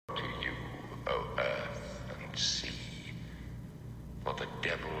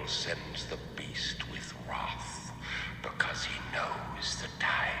sends the beast with wrath, because he knows the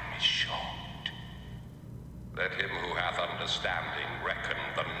time is short. Let him who hath understanding reckon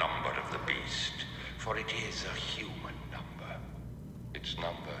the number of the beast, for it is a human number. Its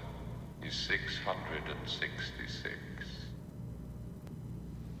number is 666.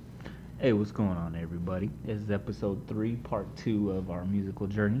 Hey, what's going on, everybody? This is episode 3, part 2 of our musical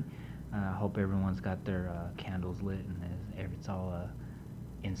journey. I hope everyone's got their candles lit and it's all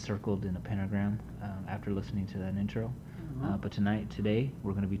encircled in a pentagram after listening to that intro. But today,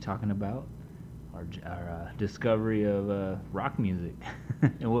 we're going to be talking about our discovery of rock music.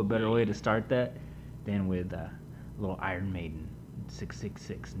 And what better way to start that than with a little Iron Maiden,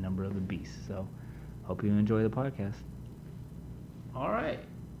 666, Number of the Beast. So, hope you enjoy the podcast. All right.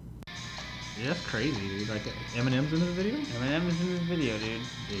 Yeah, that's crazy, dude. Like, Eminem's in this video? Eminem is in this video, dude.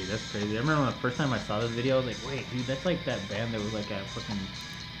 Dude, that's crazy. I remember the first time I saw this video, I was like, wait, dude, that's like that band that was like at fucking,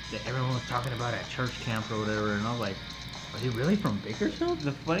 that everyone was talking about at church camp or whatever, and I was like, are they really from Bakersfield?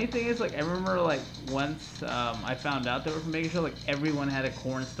 The funny thing is, like, I remember, like, once I found out they were from Bakersfield, like, everyone had a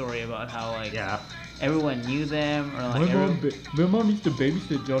Korn story about how, like, everyone knew them, or, like, my mom used to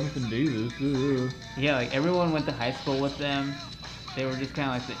babysit Jonathan Davis. Yeah, like, everyone went to high school with them. They were just kind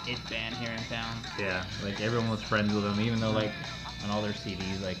of like the it band here in town. Yeah, like everyone was friends with them, even though like on all their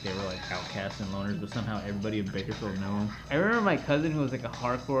CDs, like they were like outcasts and loners, but somehow everybody in Bakersfield knew them. I remember my cousin who was like a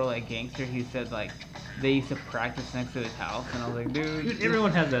hardcore like gangster. He said like they used to practice next to his house, and I was like, dude,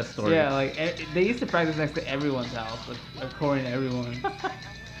 everyone has that story. Yeah, like they used to practice next to everyone's house, like, according to everyone.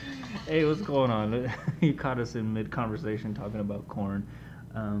 Hey, what's going on? You caught us in mid-conversation talking about Korn.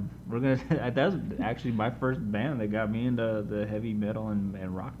 That was actually my first band that got me into the heavy metal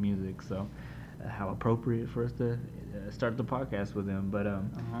and rock music, so how appropriate for us to start the podcast with them. But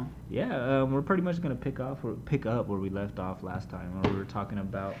we're pretty much going to pick up where we left off last time, where we were talking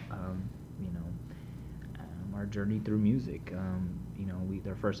about our journey through music.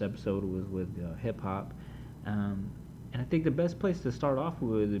 Our first episode was with hip-hop, and I think the best place to start off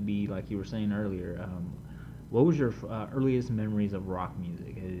with would be, like you were saying earlier, what was your earliest memories of rock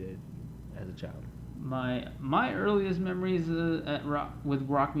music as a child? My earliest memories with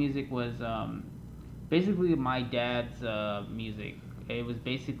rock music was basically my dad's music. It was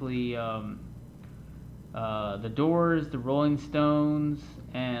basically the Doors, the Rolling Stones,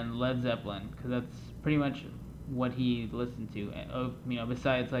 and Led Zeppelin, because that's pretty much what he listened to.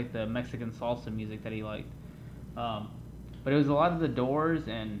 Besides like the Mexican salsa music that he liked, but it was a lot of the Doors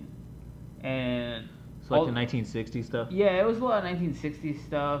and. So like the 1960s stuff? Yeah, it was a lot of 1960s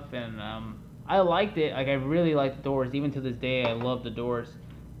stuff, and I liked it. Like, I really liked the Doors. Even to this day, I love the Doors.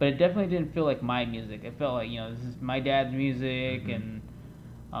 But it definitely didn't feel like my music. It felt like, this is my dad's music, and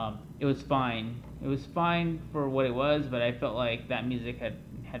it was fine. It was fine for what it was, but I felt like that music had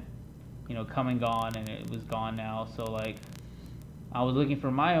come and gone, and it was gone now. So, like, I was looking for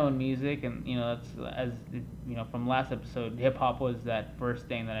my own music, and, that's, from last episode, hip-hop was that first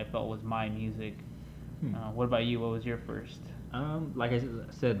thing that I felt was my music. What about you? What was your first? Like I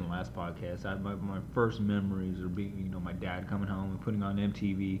said in the last podcast, my first memories are being, my dad coming home and putting on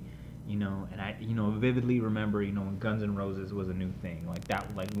MTV, and I, vividly remember, when Guns N' Roses was a new thing, like that,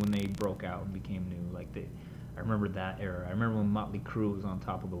 like when they broke out and became new, I remember that era. I remember when Motley Crue was on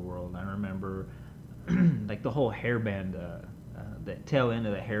top of the world. I remember, like the whole hairband, the tail end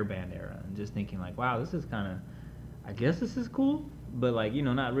of the hairband era, and just thinking like, wow, this is kind of, I guess this is cool, but like,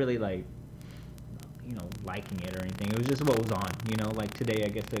 not really like, liking it or anything. It was just what was on, like today, I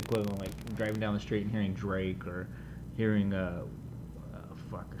guess the equivalent, like driving down the street and hearing Drake or hearing, one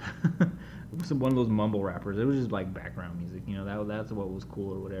of those mumble rappers. It was just like background music, that's what was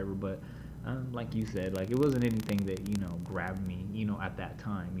cool or whatever. But like you said, like it wasn't anything that, grabbed me, at that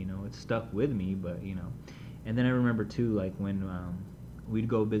time, it stuck with me, but, and then I remember too, like when we'd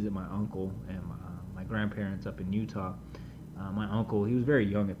go visit my uncle and my grandparents up in Utah. My uncle, he was very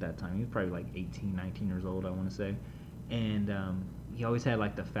young at that time. He was probably like 18, 19 years old, I want to say. And he always had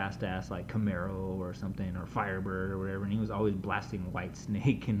like the fast-ass like Camaro or something, or Firebird or whatever. And he was always blasting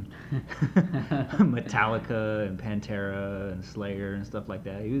Whitesnake and Metallica and Pantera and Slayer and stuff like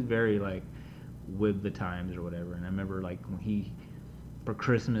that. He was very like with the times or whatever. And I remember like when for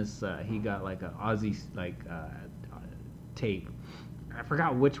Christmas, he got like a Ozzy tape. I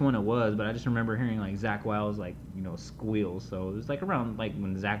forgot which one it was, but I just remember hearing like Zakk Wylde's like squeals. So it was like around like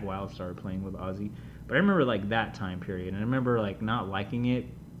when Zakk Wylde started playing with Ozzy. But I remember like that time period, and I remember like not liking it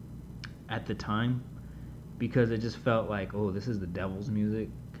at the time because it just felt like, oh, this is the devil's music.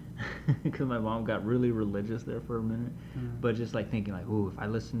 Because my mom got really religious there for a minute, but just like thinking like, oh, if I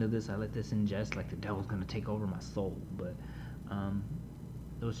listen to this, I let this ingest, like the devil's gonna take over my soul. But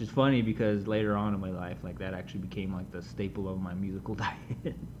it was just funny because later on in my life, like that actually became like the staple of my musical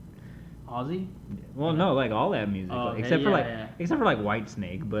diet. Ozzy? Well, no, like all that music, Oh, like, okay, except for yeah, like yeah. except for like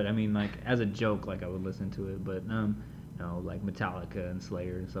Whitesnake. But I mean, like as a joke, like I would listen to it. But like Metallica and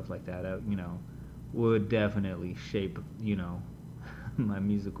Slayer and stuff like that, would definitely shape my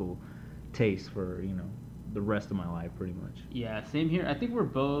musical taste for the rest of my life, pretty much. Yeah, same here. I think we're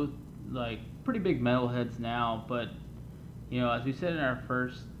both like pretty big metalheads now, but as we said in our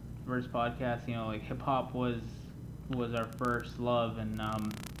first podcast, like hip hop was our first love, and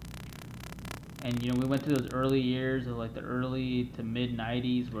we went to those early years of like the early to mid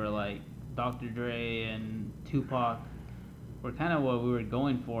 '90s where like Dr. Dre and Tupac were kind of what we were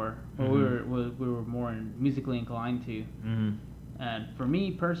going for, or we were more musically inclined to. Mm-hmm. And for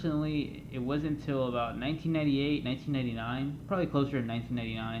me personally, it wasn't until about 1998, 1999, probably closer to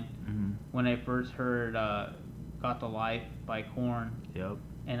 1999, when I first heard "Got the Life" by Korn. Yep.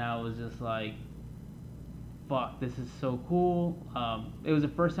 And I was just like, "Fuck, this is so cool." It was the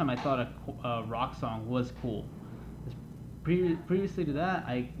first time I thought a rock song was cool. Previously to that,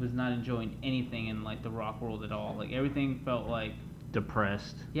 I was not enjoying anything in like the rock world at all. Like everything felt like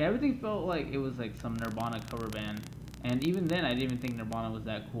Depressed. Yeah, everything felt like it was like some Nirvana cover band. And even then, I didn't even think Nirvana was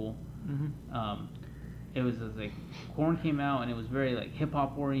that cool. It was just like Korn came out, and it was very like hip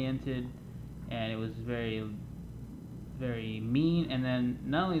hop oriented, and it was very, very mean. And then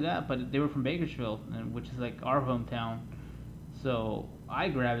not only that, but they were from Bakersfield, which is like our hometown. So I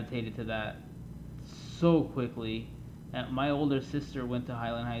gravitated to that so quickly. And my older sister went to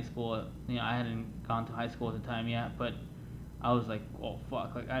Highland High School. I hadn't gone to high school at the time yet, but I was like, oh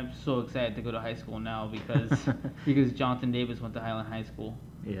fuck! Like I'm so excited to go to high school now because Jonathan Davis went to Highland High School.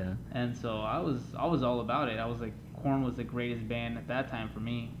 Yeah. And so I was all about it. I was like, Korn was the greatest band at that time for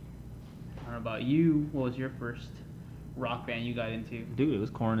me. I don't know about you. What was your first rock band you got into? Dude, it was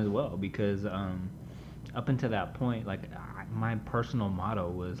Korn as well because up until that point, like my personal motto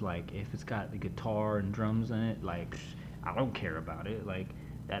was like, if it's got the guitar and drums in it, like I don't care about it. Like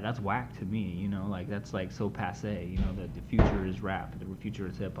that's whack to me, like that's like so passe, that the future is rap, the future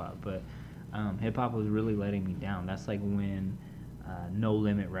is hip hop. But hip hop was really letting me down. That's like when No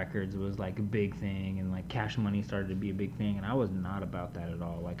Limit Records was like a big thing, and like Cash Money started to be a big thing, and I was not about that at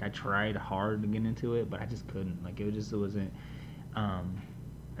all. Like I tried hard to get into it, but I just couldn't. Like it wasn't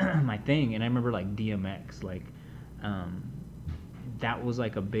my thing. And I remember like DMX, like that was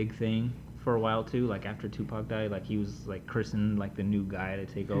like a big thing for a while too. Like after Tupac died, like he was like christened like the new guy to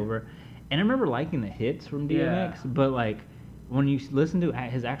take over. And I remember liking the hits from DMX, but like when you listen to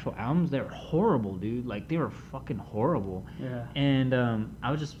his actual albums, they were horrible, dude. Like they were fucking horrible. Yeah. And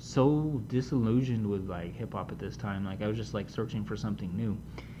I was just so disillusioned with like hip hop at this time. Like I was just like searching for something new.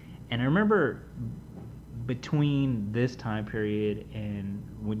 And I remember between this time period and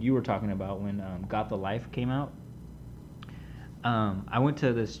when you were talking about when Got the Life came out, I went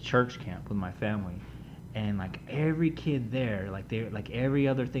to this church camp with my family, and like every kid there, like every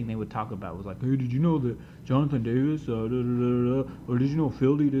other thing they would talk about was like, hey, did you know that Jonathan Davis, or did you know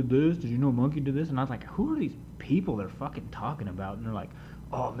Philly did this? Did you know Monkey did this? And I was like, who are these people they're fucking talking about? And they're like,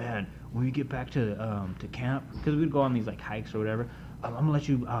 oh man, when we get back to camp, because we'd go on these like hikes or whatever. I'm gonna let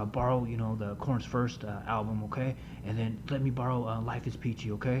you borrow, the Korn's first album, okay? And then let me borrow Life is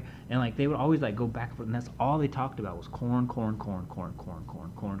Peachy, okay? And like they would always like go back and forth, and that's all they talked about was Korn, Korn, Korn, Korn, Korn,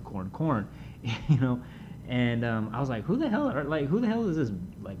 Korn, Korn, Korn, Korn, And I was like, who the hell is this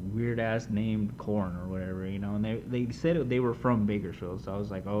like weird ass named Korn or whatever, And they said they were from Bakersfield, so I was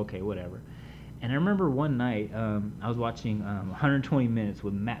like, oh, okay, whatever. And I remember one night I was watching 120 Minutes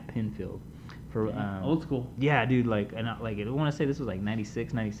with Matt Pinfield. For old school. Yeah, dude, I want to say this was like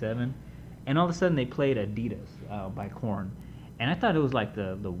 96, 97, and all of a sudden they played Adidas by Korn, and I thought it was like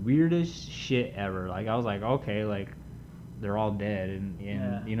the weirdest shit ever. Like I was like, okay, like they're all dead,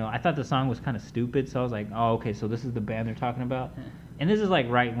 and I thought the song was kind of stupid, so I was like, oh, okay, so this is the band they're talking about. And this is like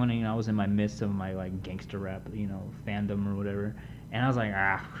right when I was in my midst of my like gangster rap fandom or whatever, and I was like,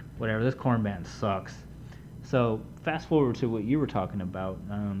 whatever, this Korn band sucks. So fast forward to what you were talking about.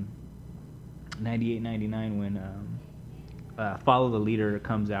 98, 99, when Follow the Leader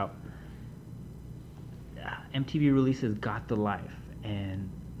comes out, MTV releases Got the Life, and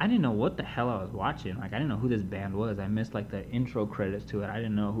I didn't know what the hell I was watching. Like I didn't know who this band was. I missed like the intro credits to it. I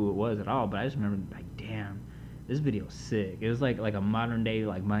didn't know who it was at all, but I just remember like, damn, this video's sick. It was like a modern day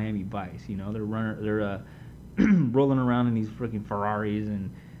like Miami Vice. They're rolling around in these freaking Ferraris,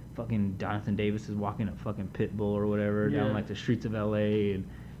 and fucking Jonathan Davis is walking a fucking pit bull or whatever down like the streets of LA, and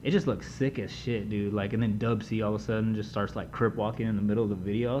it just looks sick as shit, dude. Like, and then Dub C all of a sudden just starts like crip walking in the middle of the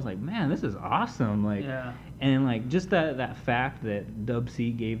video. I was like, man, this is awesome. Like, Yeah. and like just that fact that Dub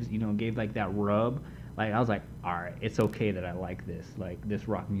C gave like that rub. Like, I was like, all right, it's okay that I like this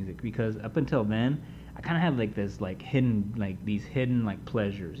rock music, because up until then, I kind of had like this like these hidden like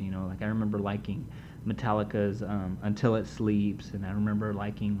pleasures, Like, I remember liking Metallica's Until It Sleeps, and I remember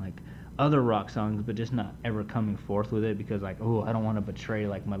liking like other rock songs, but just not ever coming forth with it because, like, oh, I don't want to betray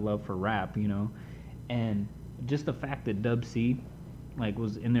like my love for rap, And just the fact that Dub C like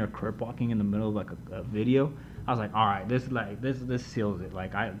was in there crip walking in the middle of like a video, I was like, all right, this seals it.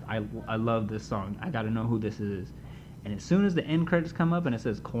 Like, I love this song. I got to know who this is. And as soon as the end credits come up and it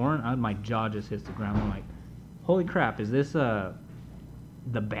says Korn, my jaw just hits the ground. I'm like, holy crap, is this the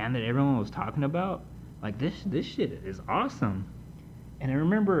band that everyone was talking about? Like, this shit is awesome. And I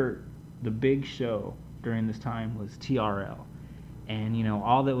remember the big show during this time was TRL. And,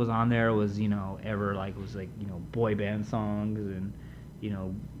 all that was on there was, boy band songs and,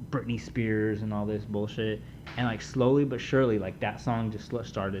 Britney Spears and all this bullshit. And, like, slowly but surely, like, that song just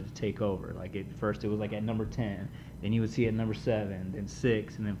started to take over. Like, at first it was, like, at number 10. Then you would see it at number 7, then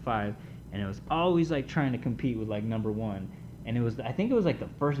 6, and then 5. And it was always, like, trying to compete with, like, number 1. And I think it was, like, the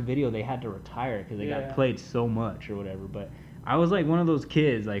first video they had to retire because they got played so much or whatever. But I was, like, one of those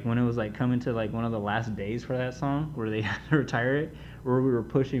kids, like, when it was, like, coming to, like, one of the last days for that song where they had to retire it, where we were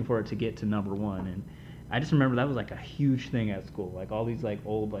pushing for it to get to number 1. And I just remember that was, like, a huge thing at school. Like, all these, like,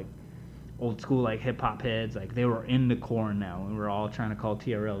 old school, like, hip-hop heads, like, they were into Korn now, and we were all trying to call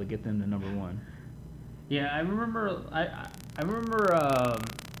TRL to get them to number 1. Yeah, I remember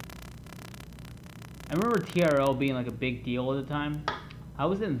TRL being like a big deal at the time. I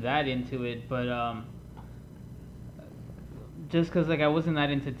wasn't that into it, but just because like I wasn't that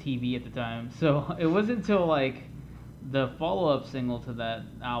into TV at the time, so it wasn't until like the follow-up single to that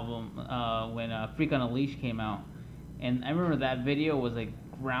album when Freak on a Leash came out, and I remember that video was like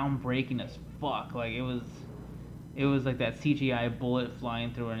groundbreaking as fuck. Like it was like that CGI bullet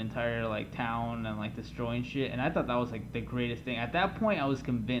flying through an entire like town and like destroying shit, and I thought that was like the greatest thing. At that point, I was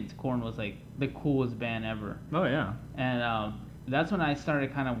convinced Korn was like the coolest band ever. Oh yeah. And that's when I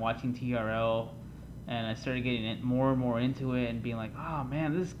started kind of watching TRL, and I started getting more and more into it and being like, oh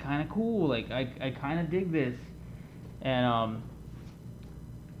man, this is kind of cool. Like I kind of dig this, and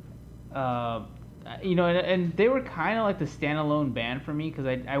and they were kind of like the standalone band for me because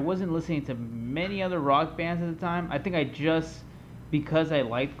I wasn't listening to many other rock bands at the time. I think because I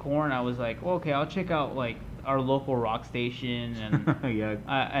liked Korn, I was like, well, okay, I'll check out like our local rock station, and yeah.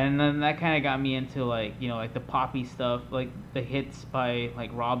 And then that kind of got me into like like the poppy stuff, like the hits by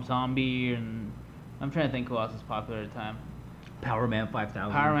like Rob Zombie, and I'm trying to think who else was popular at the time. Power Man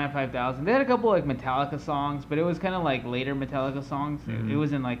 5000. Power Man 5000. They had a couple like Metallica songs, but it was kind of like later Metallica songs. Mm-hmm. It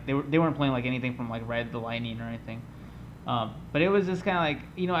wasn't like they weren't playing like anything from like Ride the Lightning or anything. But it was just kind of like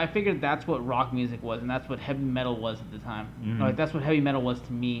I figured that's what rock music was, and that's what heavy metal was at the time. Mm-hmm. Like that's what heavy metal was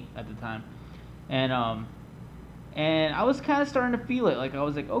to me at the time, and I was kind of starting to feel it. Like I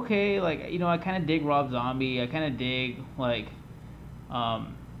was like, okay, like I kind of dig Rob Zombie. I kind of dig like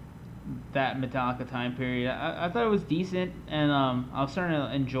that Metallica time period. I thought it was decent, and I was starting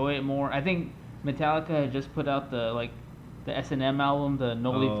to enjoy it more. I think Metallica had just put out the S&M album, the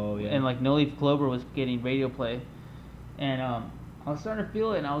No Leaf, and like No Leaf Clover was getting radio play, and I was starting to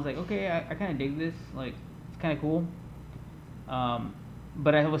feel it, and I was like, okay, I kind of dig this. Like it's kind of cool.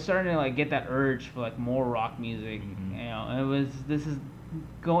 But I was starting to like get that urge for like more rock music. Mm-hmm. And this is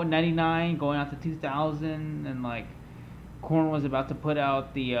going 99, going out to 2000, and like Korn was about to put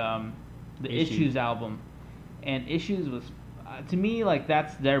out the Issues album, and Issues was to me like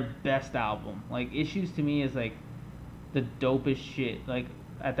that's their best album. Like Issues to me is like the dopest shit. Like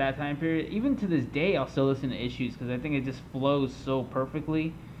at that time period, even to this day, I'll still listen to Issues because I think it just flows so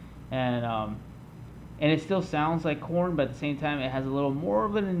perfectly, and it still sounds like Korn, but at the same time, it has a little more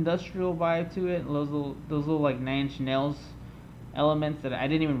of an industrial vibe to it. Those little like Nine Inch Nails elements that I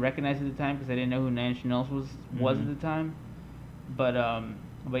didn't even recognize at the time because I didn't know who Nine Inch Nails was at the time.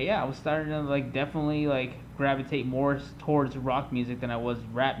 But yeah, I was starting to like definitely like gravitate more towards rock music than I was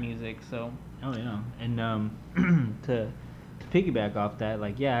rap music. So. Oh yeah, and to piggyback off that,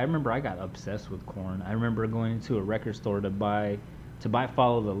 like yeah, I remember I got obsessed with Korn. I remember going into a record store to buy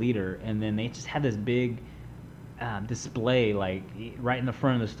Follow the Leader, and then they just had this big display like right in the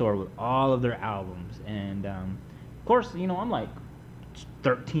front of the store with all of their albums, and of course I'm like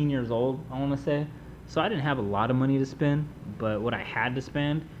 13 years old, I want to say, so I didn't have a lot of money to spend, but what I had to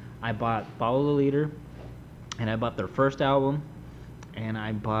spend, I bought Follow the Leader, and I bought their first album, and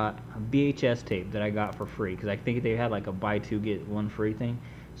I bought a VHS tape that I got for free because I think they had like a buy two get one free thing.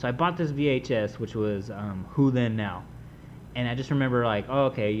 So I bought this VHS, which was Who Then Now, and I just remember like, oh,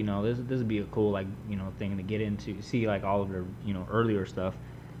 okay, you know, this would be a cool like, you know, thing to get into, see like all of their, you know, earlier stuff.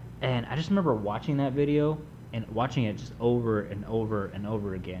 And I just remember watching that video and watching it just over and over and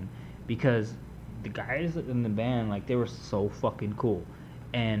over again, because the guys in the band, like, they were so fucking cool.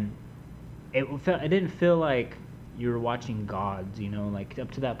 And it didn't feel like you were watching gods, you know, like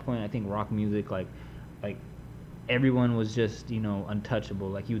up to that point I think rock music, like everyone was just, you know, untouchable.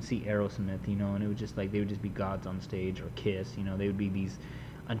 Like you would see Aerosmith, you know, and it was just like they would just be gods on stage, or Kiss, you know, they would be these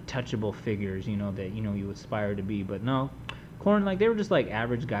untouchable figures, you know, that, you know, you aspire to be. But no, Korn, like, they were just like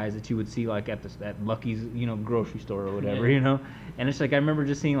average guys that you would see like at Lucky's, you know, grocery store or whatever, you know. And it's like I remember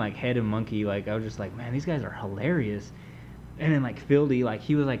just seeing like Head and Monkey, like I was just like, man, these guys are hilarious. And then like Fieldy, like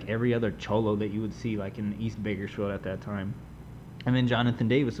he was like every other cholo that you would see like in East Bakersfield at that time. And then Jonathan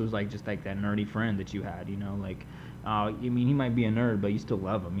Davis was like just like that nerdy friend that you had, you know, like I mean, he might be a nerd, but you still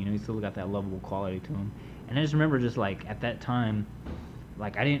love him, you know, he still got that lovable quality to him. And I just remember just like at that time,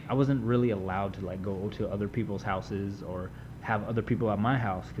 like I wasn't really allowed to like go to other people's houses or have other people at my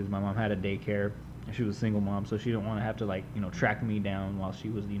house, because my mom had a daycare. She was a single mom, so she didn't want to have to like, you know, track me down while she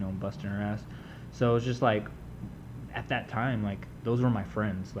was, you know, busting her ass. So it was just like at that time, like those were my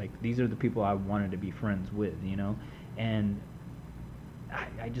friends. Like these are the people I wanted to be friends with, you know. And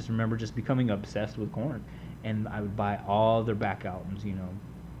I just remember just becoming obsessed with Korn, and I would buy all their back albums, you know,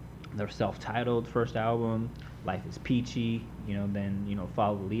 their self-titled first album, Life is Peachy, you know, then, you know,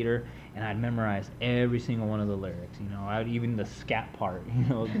 Follow the Leader, and I'd memorize every single one of the lyrics, you know, even the scat part, you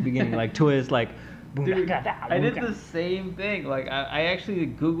know, at the beginning, like Twist, like, boom, Dude, da, da, I did boom, the same thing. Like I actually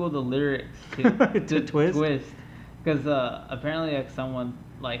Googled the lyrics to Twist, because apparently like someone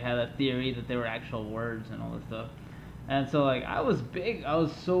like had a theory that they were actual words and all this stuff. And so like I was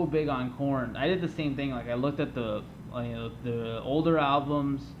so big on Korn. I did the same thing. Like I looked at the older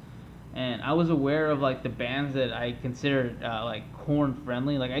albums, and I was aware of like the bands that I considered like Korn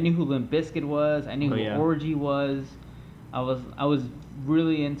friendly. Like I knew who Limp Bizkit was. I knew who Orgy was. I was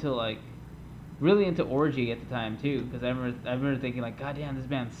really into Orgy at the time too, because I remember thinking like, God damn, this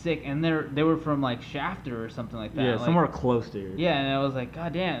band's sick. And they were from like Shafter or something like that. Yeah, like, somewhere close to you. Yeah, and I was like,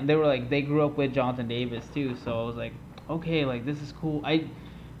 God damn. They were like, they grew up with Jonathan Davis too, so I was like, okay, like this is cool. I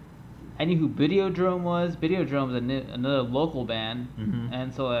knew who Videodrome was. Videodrome's another local band,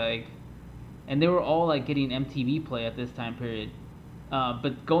 and so like, and they were all like getting MTV play at this time period.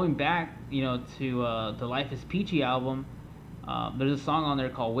 But going back, you know, to the Life is Peachy album, there's a song on there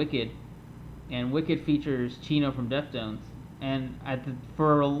called Wicked, and Wicked features Chino from Deftones. And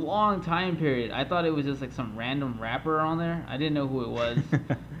for a long time period, I thought it was just like some random rapper on there. I didn't know who it was.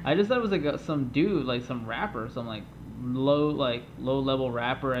 I just thought it was like some dude, like some rapper, some like low level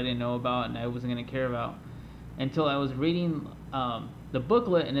rapper I didn't know about and I wasn't gonna care about until I was reading the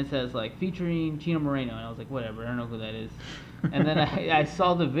booklet, and it says like featuring Chino Moreno, and I was like, whatever, I don't know who that is. And then I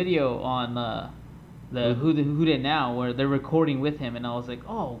saw the video on the Who Did Now, where they're recording with him, and I was like,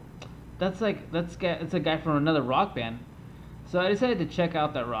 oh, it's a guy from another rock band. So I decided to check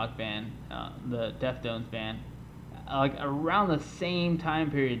out that rock band, the Deftones band. Like around the same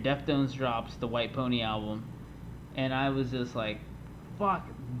time period, Deftones drops the White Pony album, and I was just like, fuck,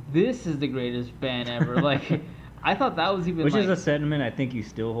 this is the greatest band ever. Like, I thought that was even Which like, is a sentiment I think you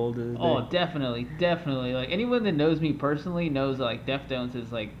still hold to this day. Oh, definitely. Like, anyone that knows me personally knows like Deftones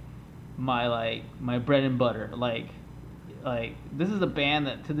is like my bread and butter. Like this is a band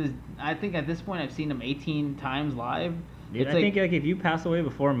that I think at this point I've seen them 18 times live. Dude, I think like if you pass away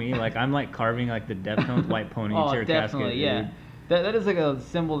before me, like I'm like carving like the Deftones White Pony to your casket. Yeah. That is like a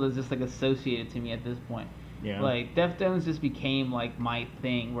symbol that's just like associated to me at this point. Yeah. Like Deftones just became like my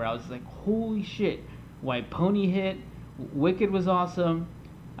thing, where I was like, holy shit, White Pony hit, Wicked was awesome.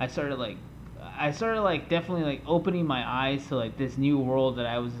 I started definitely like opening my eyes to like this new world that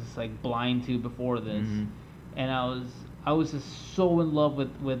I was just like blind to before this. And I was just so in love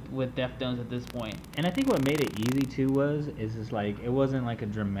with Deftones at this point. And I think what made it easy too is just like it wasn't like a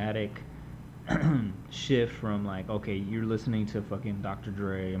dramatic shift from like, okay, you're listening to fucking Dr.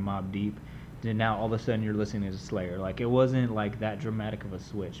 Dre and Mobb Deep, then now all of a sudden you're listening to Slayer. Like it wasn't like that dramatic of a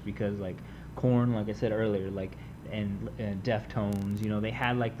switch, because like Korn, like I said earlier, like and Deftones, you know, they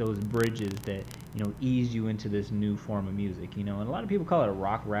had like those bridges that, you know, eased you into this new form of music, you know. And a lot of people call it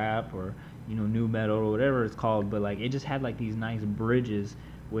rock rap or, you know, new metal or whatever it's called, but like it just had like these nice bridges,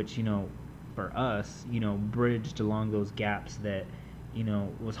 which, you know, for us, you know, bridged along those gaps that, you know,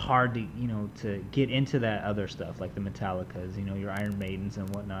 was hard to, you know, to get into that other stuff, like the Metallicas, you know, your Iron Maidens and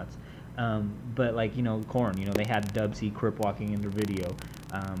whatnots. But like, you know, Korn, you know, they had Dub C Crip walking in their video.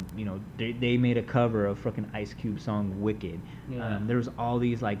 They made a cover of fucking Ice Cube song Wicked. Yeah. There was all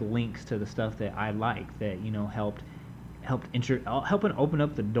these like links to the stuff that I like that helping open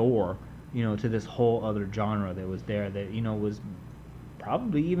up the door, to this whole other genre that was there that was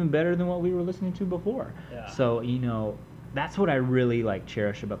probably even better than what we were listening to before. Yeah. So that's what I really like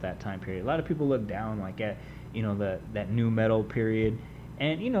cherish about that time period. A lot of people look down like at that new metal period.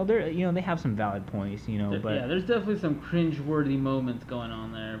 And they have some valid points, but yeah, there's definitely some cringe-worthy moments going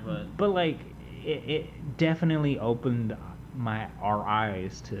on there, but like it definitely opened our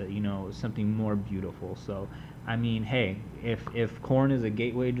eyes to something more beautiful. So I mean, hey, if corn is a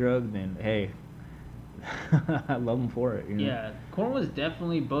gateway drug, then hey, I love them for it. Yeah, corn was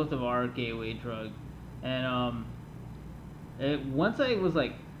definitely both of our gateway drug, and once I was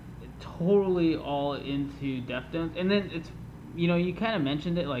like totally all into Deftones, and then it's. You kind of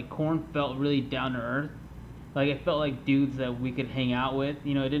mentioned it, like, Korn felt really down to earth. Like, it felt like dudes that we could hang out with.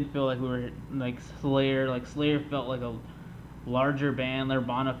 It didn't feel like we were, like, Slayer. Like, Slayer felt like a larger band.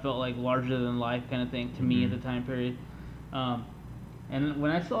 Nirvana felt like larger than life kind of thing to me at the time period. And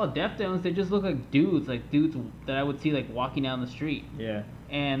when I saw Deftones, they just looked like dudes that I would see, like, walking down the street. Yeah.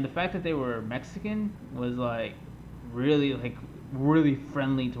 And the fact that they were Mexican was, like, really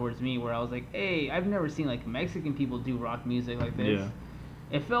friendly towards me, where I was like, hey, I've never seen like Mexican people do rock music like this. Yeah.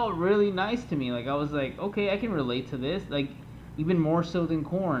 It felt really nice to me. Like I was like, okay, I can relate to this, like even more so than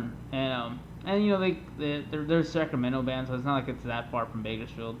Korn. And they're Sacramento bands, so it's not like it's that far from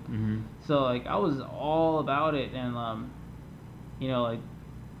Bakersfield. Mm-hmm. So like I was all about it, and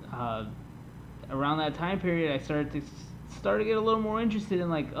around that time period, I started to get a little more interested in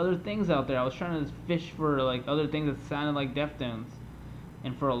like other things out there. I was trying to fish for like other things that sounded like Deftones,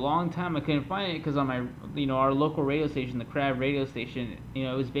 and for a long time I couldn't find it because on my our local radio station, the Crab radio station,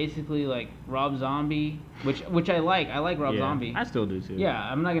 it was basically like Rob Zombie, which I like. I like Rob Zombie. I still do too. Yeah,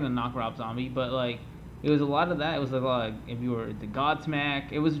 I'm not gonna knock Rob Zombie, but like it was a lot of that. It was like a lot of, if you were the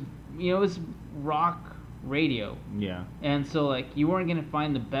Godsmack, it was it was rock radio. Yeah. And so like you weren't gonna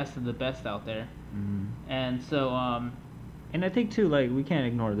find the best of the best out there. Mm-hmm. And so and I think too, like we can't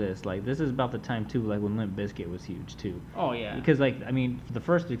ignore this. Like this is about the time too, like when Limp Bizkit was huge too. Oh yeah. Because like I mean, the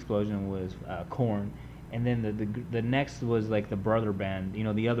first explosion was Korn, and then the next was like the brother band.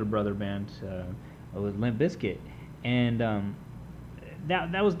 The other brother band was Limp Bizkit, and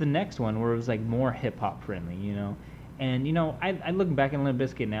that was the next one where it was like more hip hop friendly. And I look back at Limp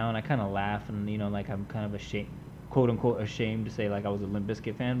Bizkit now and I kind of laugh and like I'm kind of ashamed, quote unquote ashamed to say like I was a Limp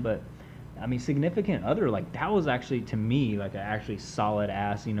Bizkit fan, but. I mean, Significant Other, like that was actually to me like an actually solid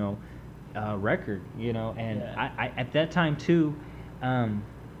ass, record, and yeah. I at that time too,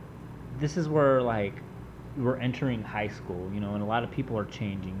 this is where like we're entering high school, and a lot of people are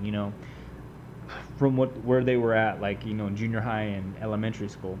changing, from where they were at, like junior high and elementary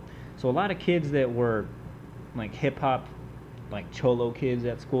school. So a lot of kids that were like hip hop, like cholo kids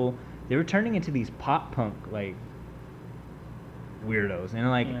at school, they were turning into these pop punk like weirdos, and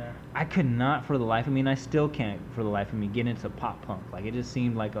like yeah. I could not for the life of me, and I still can't for the life of me get into pop punk. Like it just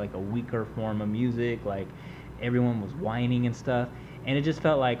seemed like a weaker form of music. Like everyone was whining and stuff, and it just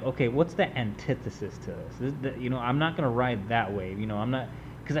felt like, okay, what's the antithesis to this? I'm not gonna ride that wave. I'm not,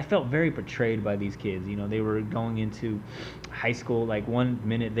 because I felt very betrayed by these kids. They were going into high school, like one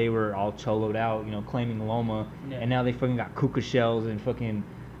minute they were all choloed out, claiming Loma, yeah. And now they fucking got kuka shells and fucking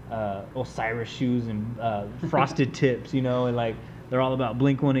Osiris shoes and frosted tips, and like they're all about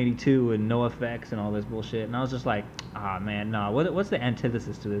Blink-182 and NoFX and all this bullshit. And I was just like, man, nah, what's the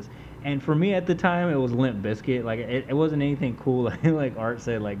antithesis to this? And for me at the time, it was Limp Bizkit. Like it wasn't anything cool like Art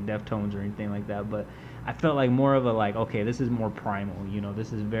said, like Deftones or anything like that. But I felt like more of a like, okay, this is more primal.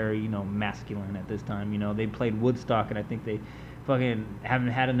 This is very masculine at this time. They played Woodstock, and I think they fucking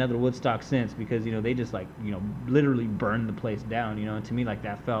haven't had another Woodstock since because they just like literally burned the place down. And to me like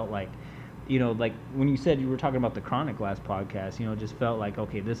that felt like. Like when you said you were talking about the Chronic last podcast, it just felt like,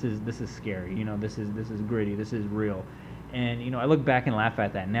 okay, this is scary, this is gritty, this is real. And I look back and laugh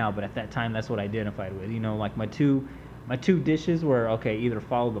at that now, but at that time that's what I identified with. Like my two dishes were, okay, either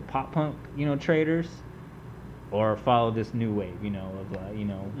follow the pop punk traders or follow this new wave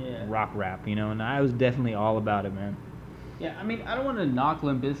of yeah. rock rap, and I was definitely all about it, man. Yeah, I mean, I don't want to knock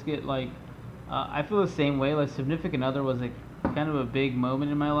Limp Bizkit. Like I feel the same way. Like Significant Other was like kind of a big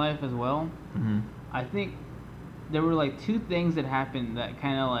moment in my life as well. Mm-hmm. I think there were like two things that happened that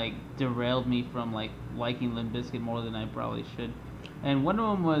kind of like derailed me from like liking Limp Bizkit more than I probably should. And one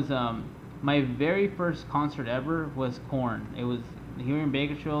of them was my very first concert ever was Korn. It was here in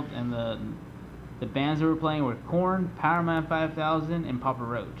Bakersfield, and the bands that were playing were Korn, Powerman 5000, and Papa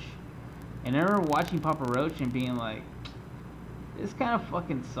Roach. And I remember watching Papa Roach and being like, this kind of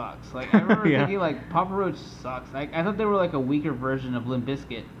fucking sucks. Like I remember Yeah. thinking like Papa Roach sucks. Like I thought they were like a weaker version of Limp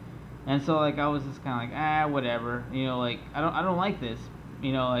Bizkit, and so like I was just kind of like whatever. You know, like I don't like this.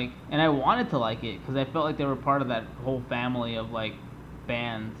 You know, like, and I wanted to like it because I felt like they were part of that whole family of like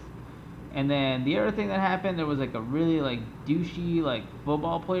bands. And then the other thing that happened, there was like a really like douchey like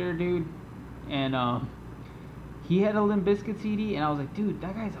football player dude, and he had a Limp Bizkit CD, and I was like, dude,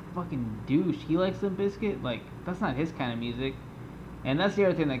 that guy's a fucking douche. He likes Limp Bizkit, like that's not his kind of music. And that's the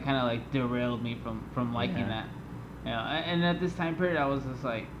other thing that kind of like derailed me from liking that. You know, and at this time period, I was just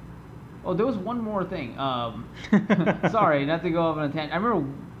like, oh, there was one more thing. Sorry, not to go off on a tangent. I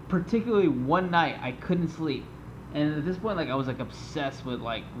remember particularly one night I couldn't sleep, and at this point, like I was like obsessed with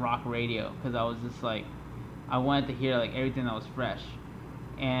like rock radio because I was just like, I wanted to hear like everything that was fresh,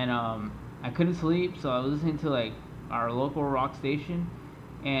 and I couldn't sleep, so I was listening to like our local rock station,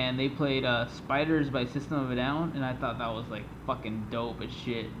 and they played "Spiders" by System of a Down, and I thought that was like fucking dope as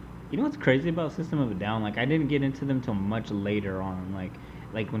shit. You know what's crazy about System of a Down? Like I didn't get into them till much later on.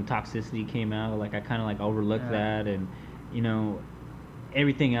 Like when Toxicity came out, like I kind of like overlooked that, and you know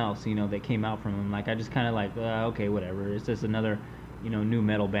everything else, you know, that came out from them. Like I just kind of like okay, whatever. It's just another, you know, new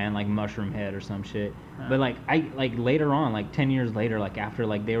metal band like Mushroom Head or some shit. But like I like later on, like 10 years later, like after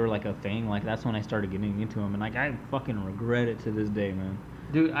like they were like a thing, like that's when I started getting into them, and like I fucking regret it to this day, man.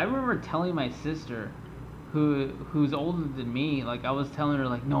 Dude, I remember telling my sister, who's older than me, like I was telling her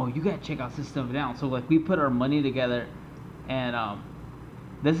like, no, you gotta check out System of a Down. So like we put our money together, and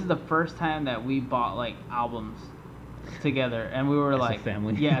this is the first time that we bought like albums together, and we were As a like,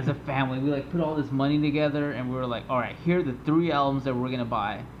 family. yeah, as a family, we like put all this money together, and we were like, all right, here are the 3 albums that we're gonna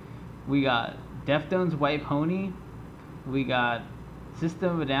buy. We got Deftones' White Pony, we got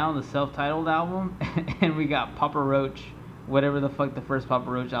System of a Down, the self-titled album, and we got Papa Roach, whatever the fuck the first Papa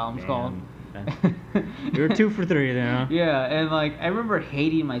Roach album's called. You were 2 for 3 there, huh? Yeah, and like I remember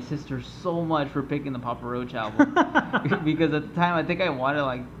hating my sister so much for picking the Papa Roach album because at the time I think I wanted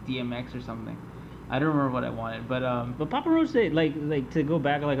like DMX or something. I don't remember what I wanted, but But Papa Roach, they like to go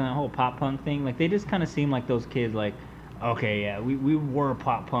back like on that whole pop punk thing. Like they just kind of seem like those kids. Like, okay, yeah, we were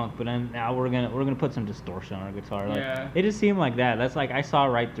pop punk, but then now we're gonna put some distortion on our guitar. Like, Yeah. They just seem like that. That's like I saw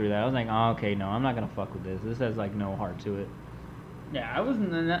right through that. I was like, oh, okay, no, I'm not gonna fuck with this. This has like no heart to it. yeah, I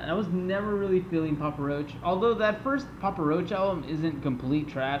was never really feeling Papa Roach. Although that first Papa Roach album isn't complete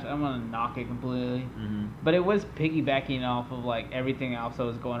trash. I don't want to knock it completely, but it was piggybacking off of like everything else that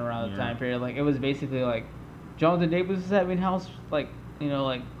was going around the time period. Like it was basically like Jonathan Davis is having house like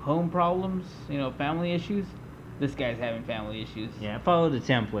like home problems, family issues. This guy's having family issues. Yeah, it followed the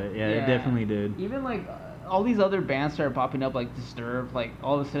template. Yeah, it definitely did. Even like all these other bands started popping up, like Disturbed. Like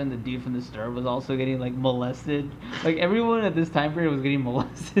all of a sudden, the dude from Disturbed was also getting like molested. Like everyone at this time period was getting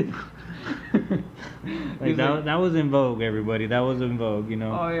molested. Like that was in vogue, everybody. That was in vogue, you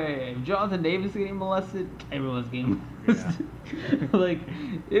know. Oh yeah. If Jonathan Davis is getting molested, everyone's getting molested. Like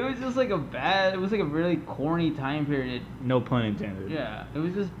it was just like it was like a really corny time period. No pun intended. Yeah, it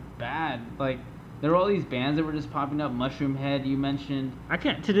was just bad. Like there were all these bands that were just popping up. Mushroom Head, you mentioned. I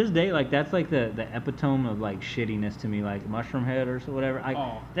can't to this day, like that's like the epitome of like shittiness to me, like Mushroom Head or so whatever.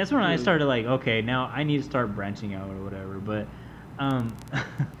 That's when I started like, okay, now I need to start branching out or whatever. But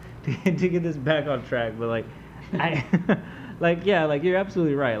to get this back on track, but like I like you're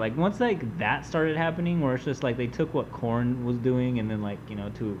absolutely right. Like once like that started happening, where it's just like they took what Korn was doing and then like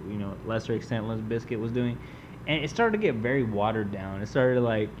to lesser extent Limp Bizkit was doing, and it started to get very watered down. It started to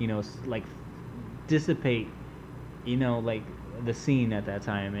like like dissipate like the scene at that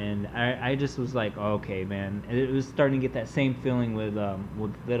time, and I just was like, oh, okay, man. And it was starting to get that same feeling with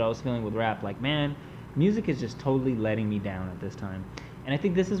that I was feeling with rap, like, man, music is just totally letting me down at this time. And I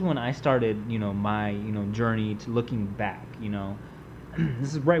think this is when I started my journey to looking back.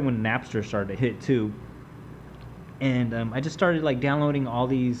 This is right when Napster started to hit too, and I just started like downloading all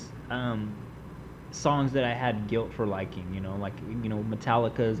these songs that I had guilt for liking, like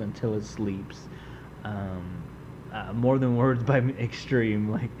Metallica's Until It Sleeps, More Than Words by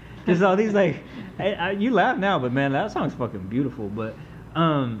Extreme, like just all these like you laugh now, but man, that song's fucking beautiful. But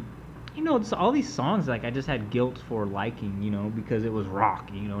it's all these songs like I just had guilt for liking, because it was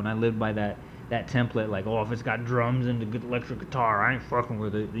rock, and I lived by that template, like, oh, if it's got drums and the electric guitar, I ain't fucking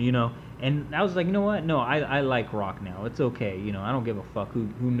with it, And I was like, you know what? No, I like rock now. It's okay, I don't give a fuck who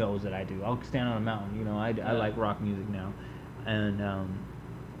knows that I do. I'll stand on a mountain, I like rock music now. And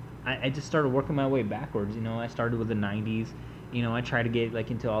I just started working my way backwards, I started with the 90s. I tried to get like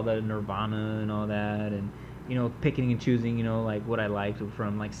into all the Nirvana and all that, and picking and choosing, like what I liked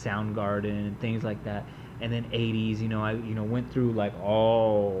from like Soundgarden and things like that. And then 80s, I went through like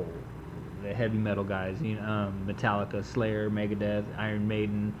all the heavy metal guys, Metallica, Slayer, Megadeth, Iron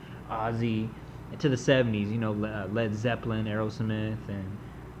Maiden, Ozzy, to the 70s, Led Zeppelin, Aerosmith, and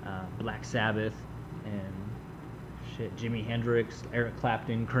Black Sabbath, and shit, Jimi Hendrix, Eric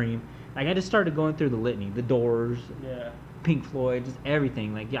Clapton, Cream. Like, I just started going through the litany, The Doors, Pink Floyd, just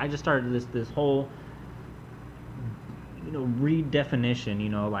everything. Like, I just started this whole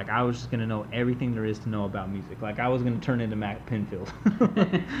redefinition, like I was just gonna know everything there is to know about music. Like I was gonna turn into Matt Pinfield.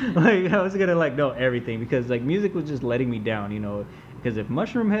 Like I was gonna know everything, because like music was just letting me down, because if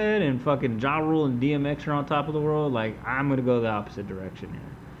Mushroom Head and fucking Ja Rule and DMX are on top of the world, like I'm gonna go the opposite direction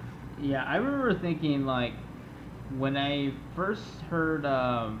here. Yeah, I remember thinking, like, when I first heard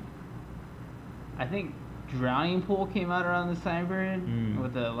I think Drowning Pool came out around this time period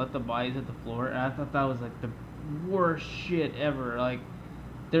with the Let the Bodies Hit the Floor, and I thought that was like the worst shit ever. Like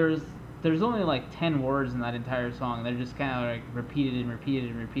there's only like 10 words in that entire song. They're just kind of like repeated and repeated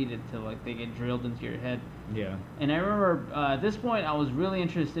and repeated till like they get drilled into your head. Yeah. And I remember at this point I was really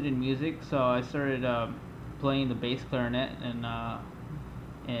interested in music, so I started playing the bass clarinet, and I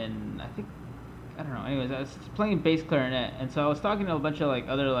think, I don't know, anyways, I was playing bass clarinet, and so I was talking to a bunch of like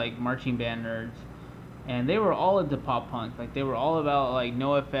other like marching band nerds, and they were all into pop punk. Like they were all about like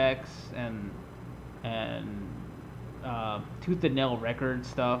NoFX and Tooth and Nail Record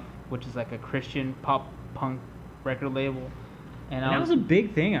stuff, which is like a Christian pop punk record label. And that was a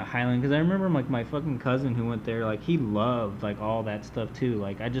big thing at Highland, because I remember like my fucking cousin who went there, like he loved like all that stuff too.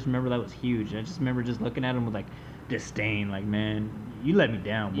 Like I just remember that was huge. I just remember just looking at him with like disdain, like, man, you let me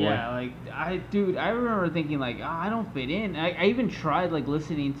down, boy. Yeah, like I remember thinking like, oh, I don't fit in. I even tried like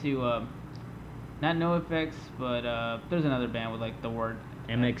listening to not NoFX, but there's another band with like the word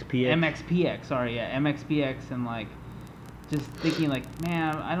MXPX, sorry, yeah, MXPX, and like just thinking like,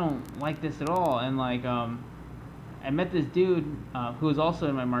 man, I don't like this at all. And like I met this dude who was also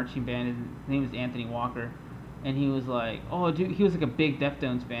in my marching band. His name is Anthony Walker, and he was like, oh dude, he was like a big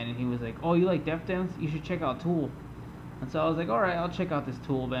Deftones fan, and he was like, oh, you like Deftones? You should check out Tool. And so I was like, all right, I'll check out this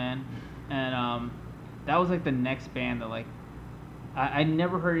Tool band. And that was like the next band that like I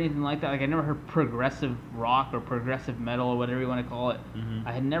never heard anything like that. Like I never heard progressive rock or progressive metal or whatever you want to call it.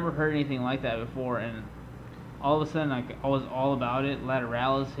 I had never heard anything like that before, and all of a sudden like I was all about it.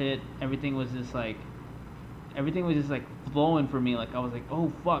 Lateralis hit. Everything was just like flowing for me. Like I was like,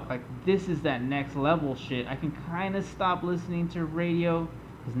 oh fuck, like this is that next level shit. I can kind of stop listening to radio,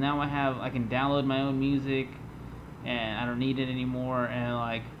 because now I can download my own music, and I don't need it anymore. And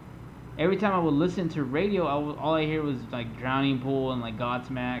like every time I would listen to radio, all I hear was like Drowning Pool and like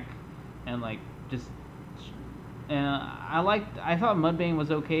Godsmack, and like just. And I thought Mudvayne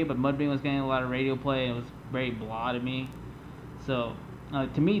was okay, but Mudvayne was getting a lot of radio play, and it was very blah to me. So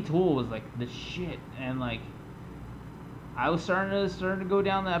to me, Tool was like the shit, and like I was starting to go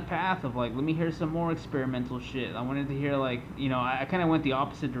down that path of like, let me hear some more experimental shit. I wanted to hear like, I kind of went the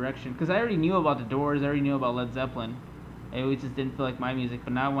opposite direction, because I already knew about the Doors, I already knew about Led Zeppelin. It just didn't feel like my music,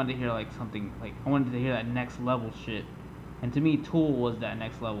 but now I wanted to hear like something, like I wanted to hear that next level shit. And to me, Tool was that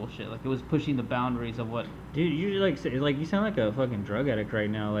next level shit. Like it was pushing the boundaries of what. Dude, you you sound like a fucking drug addict right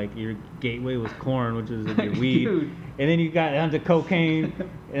now. Like your gateway was corn, which is like your weed, Dude. And then you got onto cocaine,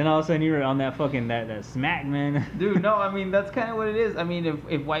 and all of a sudden you were on that fucking that smack, man. Dude, no, I mean that's kind of what it is. I mean,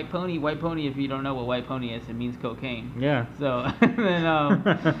 if White Pony, if you don't know what White Pony is, it means cocaine. Yeah. So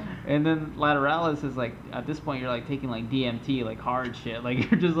and then Lateralis is like, at this point you're like taking like DMT, like hard shit. Like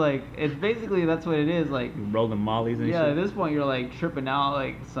you're just like, it's basically, that's what it is. Like You're rolling mollies and shit. Yeah, at this point you're like tripping out,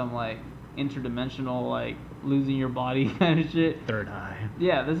 like some like interdimensional, like losing your body kind of shit. Third eye.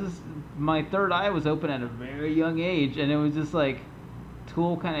 Yeah, my third eye was open at a very young age, and it was just like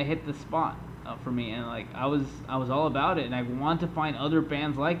Tool kind of hit the spot for me, and like I was all about it, and I wanted to find other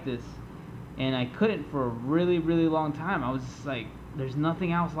bands like this, and I couldn't for a really, really long time. I was just like, there's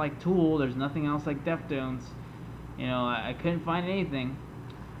nothing else like Tool, there's nothing else like Deftones. I couldn't find anything.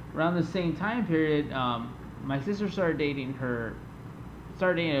 Around the same time period, my sister started dating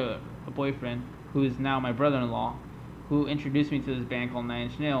a boyfriend who is now my brother-in-law, who introduced me to this band called 9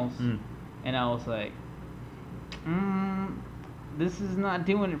 Inch Nails. And I was like, this is not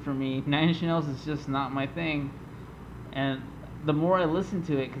doing it for me. 9 Inch Nails is just not my thing. And the more I listened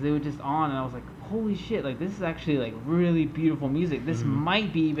to it, because it was just on, and I was like, holy shit, like this is actually like really beautiful music. This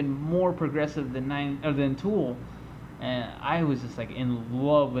might be even more progressive than Tool. And I was just like in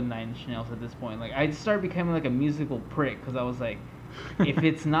love with 9 Inch Nails at this point. Like I started becoming like a musical prick, because I was like, if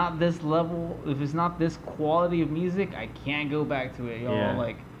it's not this level, if it's not this quality of music, I can't go back to it, y'all. Yeah.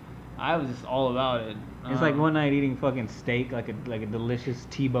 Like I was just all about it. It's like one night eating fucking steak, like a delicious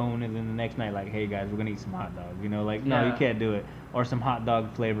T-bone, and then the next night like, hey guys, we're gonna eat some hot dogs. Like, no, you can't do it. or some hot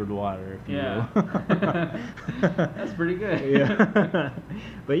dog flavored water, if you Yeah. will. That's pretty good. Yeah.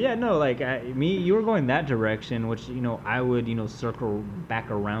 But yeah, no, like you were going that direction, which I would circle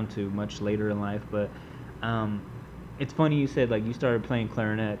back around to much later in life. But it's funny you said like you started playing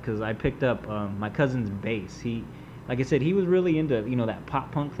clarinet because I picked up my cousin's bass. He, like I said, he was really into that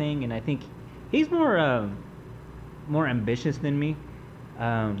pop punk thing, and I think he's more ambitious than me.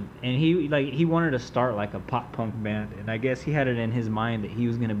 And he wanted to start like a pop punk band, and I guess he had it in his mind that he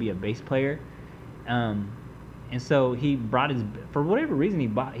was gonna be a bass player. And so he brought for whatever reason he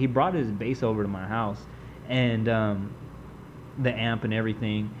brought his bass over to my house, and the amp and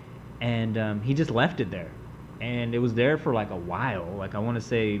everything, and he just left it there, and it was there for like a while, like I want to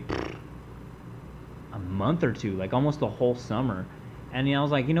say a month or two, like almost the whole summer. And I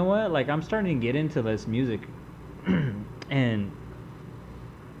was like, you know what, like I'm starting to get into this music, and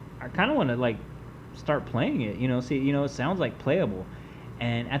I kind of want to like start playing it, see, it sounds like playable.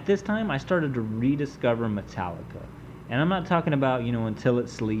 And at this time I started to rediscover Metallica. And I'm not talking about, Until It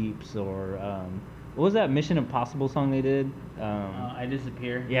Sleeps, or what was that Mission Impossible song they did? I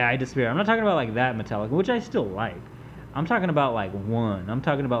Disappear. Yeah, I Disappear. I'm not talking about like that Metallica, which I still like. I'm talking about like One. I'm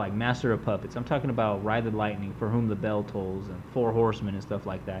talking about like Master of Puppets. I'm talking about Ride the Lightning, For Whom the Bell Tolls, and Four Horsemen and stuff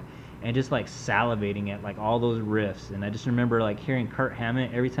like that. And just like salivating at like all those riffs. And I just remember like hearing Kurt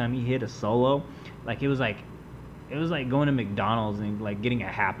Hammett every time he hit a solo, like it was like going to McDonald's and like getting a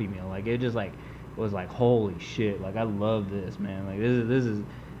Happy Meal. Like it just like was like holy shit. Like I love this, man. Like this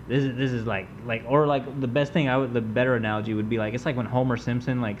is like or like the best thing the better analogy would be like it's like when Homer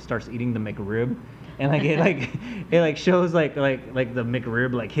Simpson like starts eating the McRib, and like it shows like the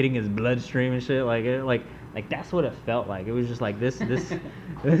McRib like hitting his bloodstream and shit, like that's what it felt like. It was just like this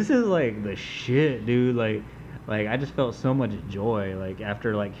this is like the shit, dude. Like I just felt so much joy like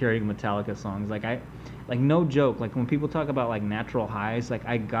after like hearing Metallica songs. Like no joke, like when people talk about like natural highs, like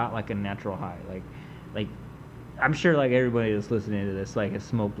I got like a natural high. Like I'm sure like everybody that's listening to this like has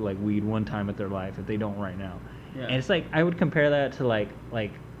smoked like weed one time in their life if they don't right now. Yeah. And it's like I would compare that to like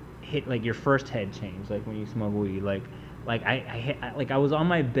hit like your first head change, like when you smoke weed. Like I was on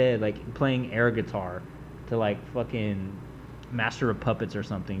my bed like playing air guitar to like fucking Master of Puppets or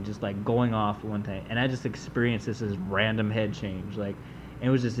something, just like going off one time, and I just experienced this random head change, like, and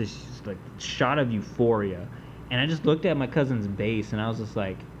it was just this like shot of euphoria. And I just looked at my cousin's bass and I was just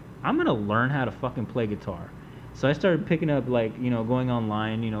like, I'm gonna learn how to fucking play guitar. So I started picking up like going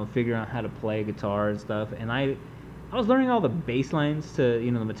online, figuring out how to play guitar and stuff, and I was learning all the bass lines to the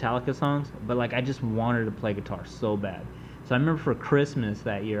Metallica songs, but like I just wanted to play guitar so bad. So I remember for Christmas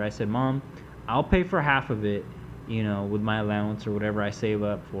that year I said, Mom, I'll pay for half of it, with my allowance or whatever I save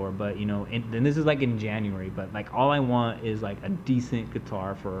up for, but and this is like in January, but like all I want is like a decent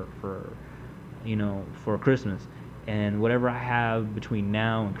guitar for Christmas, and whatever I have between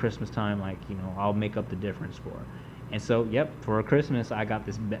now and Christmas time, like I'll make up the difference for. And so for Christmas I got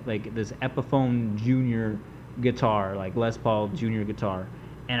this Epiphone Junior guitar, like Les Paul Junior guitar,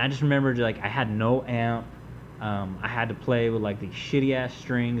 and I just remembered like I had no amp. I had to play with like these shitty ass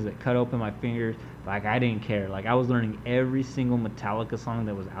strings that cut open my fingers. Like I didn't care. Like I was learning every single Metallica song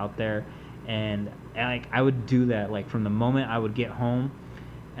that was out there, and like I would do that like from the moment I would get home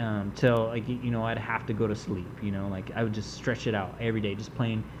till like I'd have to go to sleep. Like I would just stretch it out every day, just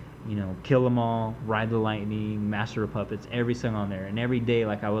playing Kill 'Em All, Ride the Lightning, Master of Puppets, every song on there. And every day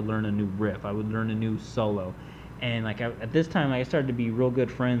like I would learn a new riff, I would learn a new solo. And like at this time I started to be real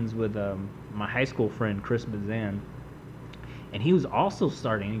good friends with my high school friend Chris Bazan, and he was also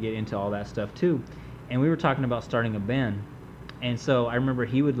starting to get into all that stuff too. And we were talking about starting a band. And so I remember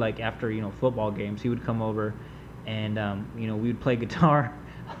he would like after football games he would come over, and we would play guitar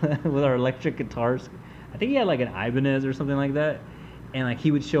with our electric guitars. I think he had like an Ibanez or something like that, and like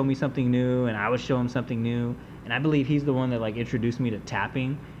he would show me something new and I would show him something new. And I believe he's the one that like introduced me to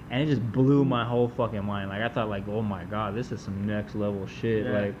tapping, and it just blew my whole fucking mind. Like I thought like, oh my god, this is some next level shit.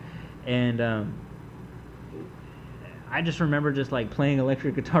 Yeah. Like, and I just remember just like playing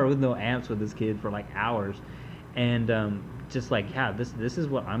electric guitar with no amps with this kid for like hours, and just like, yeah, this is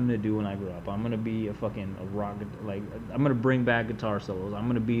what I'm gonna do when I grow up. I'm gonna be a rock, like I'm gonna bring back guitar solos. I'm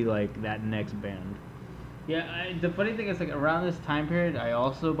gonna be like that next band. Yeah, the funny thing is like around this time period I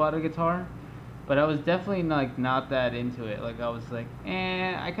also bought a guitar, but I was definitely like not that into it. Like I was like,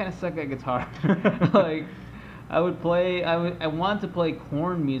 I kind of suck at guitar. Like I wanted to play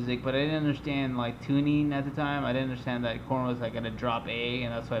Korn music, but I didn't understand like tuning at the time. I didn't understand that Korn was like at a drop A,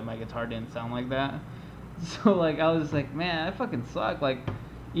 and that's why my guitar didn't sound like that. So like I was like, man, I fucking suck. Like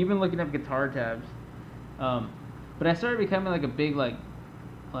even looking up guitar tabs. But I started becoming like a big like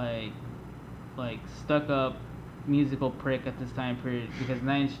stuck up musical prick at this time period because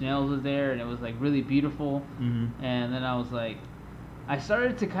Nine Inch Nails was there and it was like really beautiful. And then I was like, I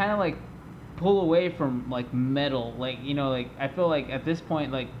started to kind of like pull away from like metal, like like I feel like at this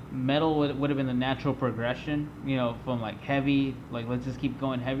point like metal would have been the natural progression, from like heavy, like let's just keep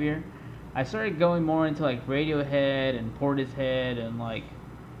going heavier. I started going more into like Radiohead and Portishead and like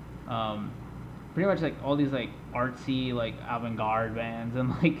pretty much like all these like artsy like avant-garde bands and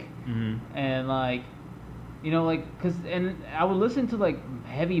like and like and I would listen to like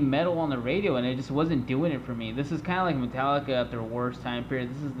heavy metal on the radio and it just wasn't doing it for me. This is kind of like Metallica at their worst time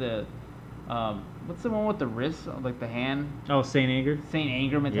period. This is the what's the one with the wrist, like the hand? Oh, Saint Anger. Saint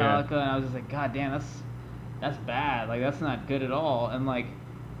Anger Metallica, and I was just like, God damn, that's bad. Like that's not good at all. And like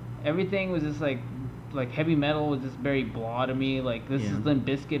everything was just like heavy metal was just very blah to me. Like this is Limp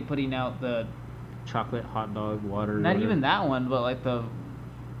Bizkit putting out the chocolate hot dog water. Not even that one, but like the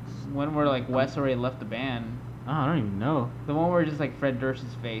one where like Wes already left the band. Oh, I don't even know. The one where just like Fred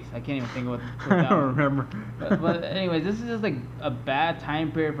Durst's face. I can't even think of what I don't remember. But anyways, this is just like a bad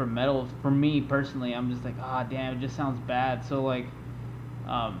time period for metal for me personally. I'm just like, ah, damn, it just sounds bad. So like,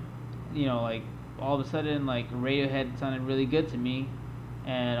 like all of a sudden like Radiohead sounded really good to me,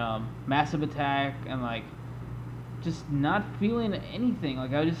 and Massive Attack and like just not feeling anything.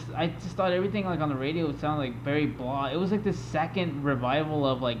 Like I just thought everything like on the radio would sound like very blah. It was like the second revival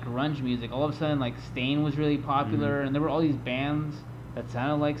of like grunge music. All of a sudden like Stain was really popular, and there were all these bands that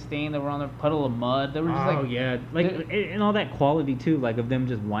sounded like Stain that were on their Puddle of Mud. They were just and all that quality too, like of them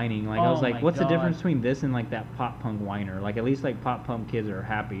just whining. Like I was like, what's the difference between this and like that pop punk whiner? Like at least like pop punk kids are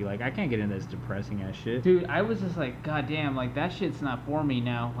happy. Like I can't get into this depressing ass shit. Dude, I was just like, God damn, like that shit's not for me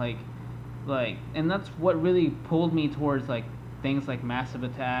now. Like, and that's what really pulled me towards like things like Massive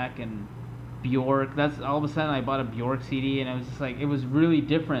Attack and Bjork. That's all of a sudden I bought a Bjork CD and it was just like it was really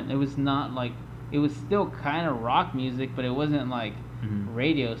different. It was not like it was still kind of rock music, but it wasn't like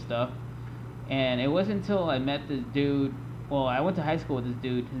radio stuff. And it wasn't until I met this dude. Well, I went to high school with this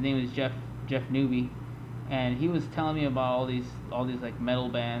dude. His name was Jeff Newby, and he was telling me about all these like metal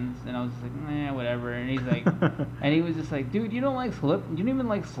bands, and I was just like, whatever. And he's like, and he was just like, dude, you don't even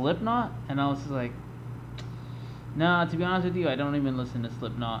like Slipknot? And I was just like, nah, to be honest with you, I don't even listen to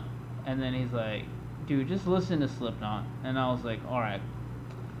Slipknot. And then he's like, dude, just listen to Slipknot. And I was like, all right.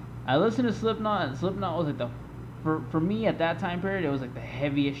 I listened to Slipknot, and Slipknot was like for me at that time period, it was like the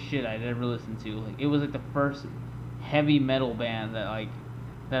heaviest shit I'd ever listened to. Like it was like the first heavy metal band that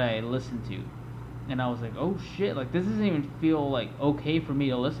I listened to. And I was like, oh shit, like this doesn't even feel like okay for me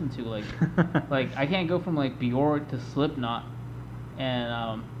to listen to. Like like I can't go from like Bjork to Slipknot.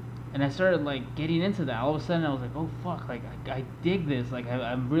 And I started like getting into that. All of a sudden I was like, oh fuck, like I dig this. Like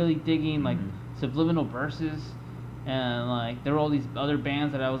I'm really digging like Subliminal Verses, and like there were all these other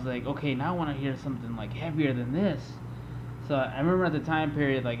bands that I was like, okay, now I want to hear something like heavier than this. So I remember at the time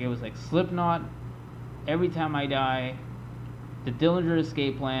period, like it was like Slipknot, Every Time I Die, the Dillinger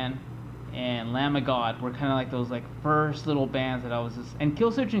Escape Plan, and Lamb of God were kind of like those like first little bands that I was just, and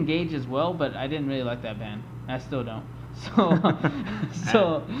Killswitch Engage as well, but I didn't really like that band. I still don't.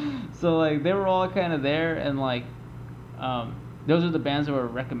 So like they were all kind of there, and like those are the bands that were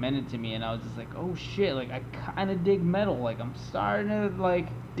recommended to me, and I was just like, oh shit, like I kind of dig metal. Like I'm starting to like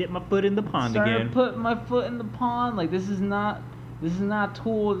dip my foot in the pond again. To put my foot in the pond. Like this is not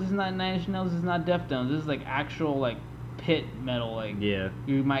Tool. This is not Nine Inch Nails. This is not Deftones. This is like actual like pit metal. Like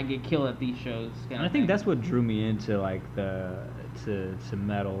you might get killed at these shows. And I think that's what drew me into like to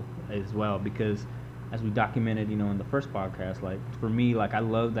metal as well, because as we documented, in the first podcast, like for me, like I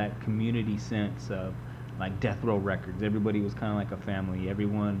love that community sense of like Death Row Records. Everybody was kind of like a family.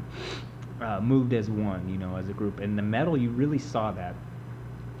 Everyone moved as one, as a group. And the metal, you really saw that.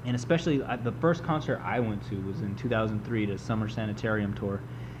 And especially the first concert I went to was in 2003 to Summer Sanitarium tour.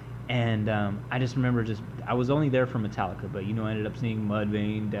 And I just remember I was only there for Metallica, but, I ended up seeing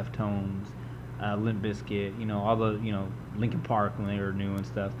Mudvayne, Deftones, Limp Bizkit, all the, Linkin Park when they were new and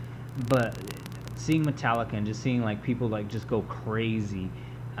stuff. But seeing Metallica and just seeing like people like just go crazy,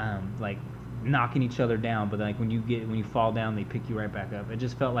 like knocking each other down, but like when you fall down, they pick you right back up. It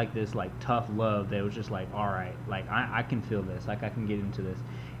just felt like this like tough love that was just like, all right, like I can feel this, like I can get into this.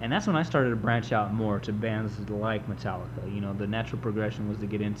 And that's when I started to branch out more to bands like Metallica. The natural progression was to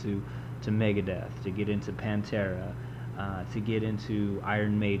get into Megadeth, to get into Pantera, to get into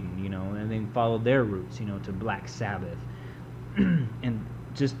Iron Maiden, and then follow their roots, to Black Sabbath. And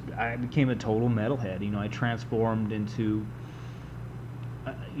just I became a total metalhead. I transformed into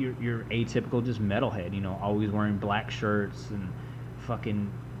your atypical just metalhead. Always wearing black shirts and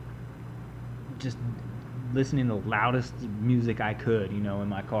fucking just listening to the loudest music I could. In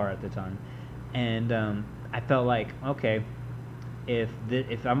my car at the time. And I felt like, okay,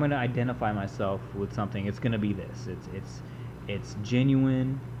 if I'm gonna identify myself with something, it's gonna be this. It's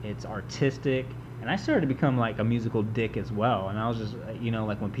genuine, it's artistic, and I started to become like a musical dick as well. And I was just,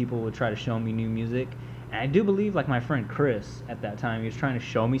 like when people would try to show me new music, and I do believe like my friend Chris at that time, he was trying to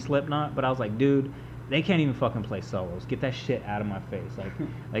show me Slipknot, but I was like, dude, they can't even fucking play solos. Get that shit out of my face.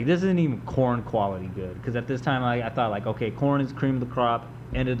 Like this isn't even Korn quality good. Because at this time, I thought like, okay, Korn is cream of the crop.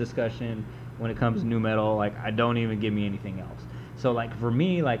 End of discussion. When it comes to new metal, like I don't even give me anything else. So like for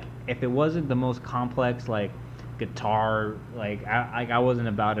me, like if it wasn't the most complex like guitar, like I wasn't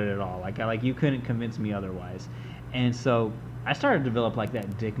about it at all. Like you couldn't convince me otherwise. And so I started to develop like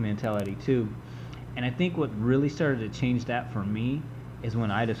that dick mentality too. And I think what really started to change that for me is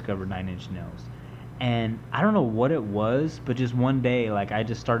when I discovered Nine Inch Nails. And I don't know what it was, but just one day, like I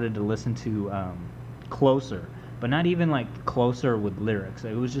just started to listen to Closer, but not even like Closer with lyrics.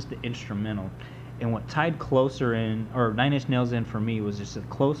 It was just the instrumental. And what tied Closer in, or Nine Inch Nails in for me, was just that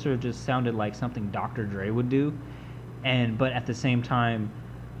Closer just sounded like something Dr. Dre would do, but at the same time,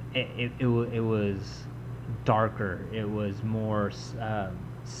 it was darker. It was more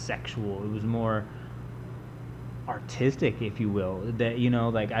sexual. It was more artistic, if you will. That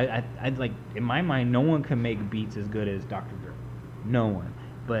like I like in my mind, no one can make beats as good as Dr. Dre. No one.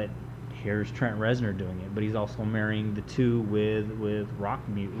 But here's Trent Reznor doing it. But he's also marrying the two with rock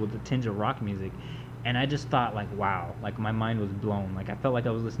with a tinge of rock music. And I just thought like, wow, like my mind was blown. Like I felt like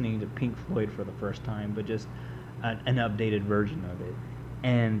I was listening to Pink Floyd for the first time, but just an updated version of it.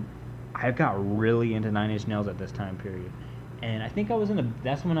 And I got really into Nine Inch Nails at this time period. And I think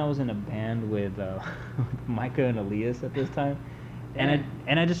that's when I was in a band with Micah and Elias at this time.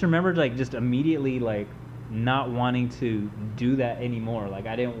 And I just remembered like just immediately like not wanting to do that anymore. Like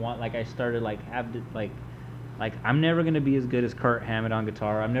I didn't want, like I started like like I'm never going to be as good as Kurt Hammett on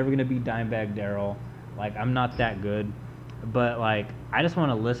guitar. I'm never going to be Dimebag Darrell. Like I'm not that good. But like I just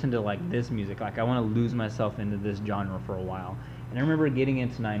want to listen to like this music. Like I want to lose myself into this genre for a while. And I remember getting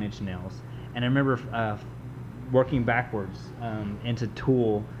into Nine Inch Nails. And I remember working backwards into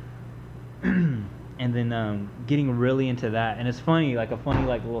Tool, and then getting really into that. And it's funny, like a funny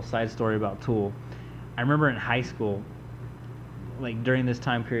like little side story about Tool. I remember in high school, like during this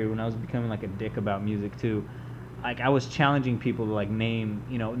time period when I was becoming like a dick about music too, like I was challenging people to like name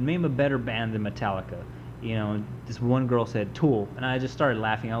a better band than Metallica. This one girl said Tool, and I just started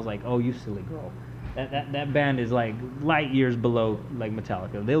laughing. I was like, oh, you silly girl. That band is like light years below like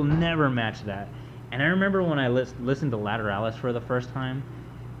Metallica. They'll never match that. And I remember when I listened to Lateralis for the first time,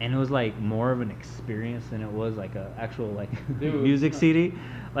 and it was like more of an experience than it was like a actual like music CD.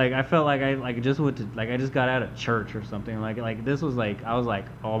 Like I felt like I just went to, like I just got out of church or something. Like this was like, I was like,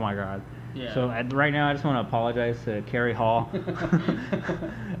 oh my god. Yeah. So right now I just want to apologize to Carrie Hall.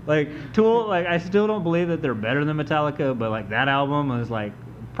 Like Tool, like I still don't believe that they're better than Metallica, but like that album was like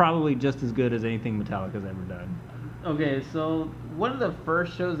probably just as good as anything Metallica's ever done. Okay, so one of the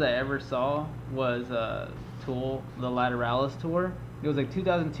first shows I ever saw was Tool, the Lateralis tour. It was like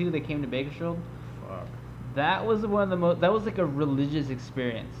 2002. They came to Bakersfield. Fuck. That was one of the most. That was like a religious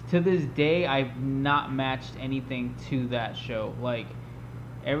experience. To this day, I've not matched anything to that show. Like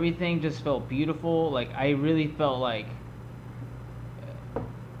everything just felt beautiful. Like I really felt like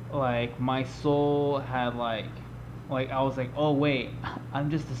my soul had like I was like, oh wait, I'm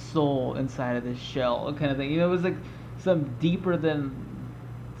just a soul inside of this shell kind of thing. It was like some deep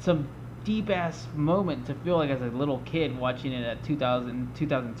ass moment to feel like as a little kid watching it at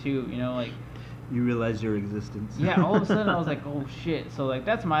 2002, like you realize your existence. Yeah, all of a sudden I was like, oh shit. So like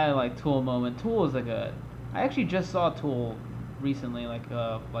that's my like Tool moment. Tool is like I actually just saw Tool recently, like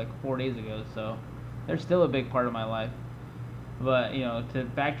 4 days ago, so they're still a big part of my life. But to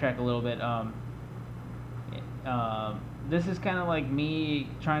backtrack a little bit, this is kind of like me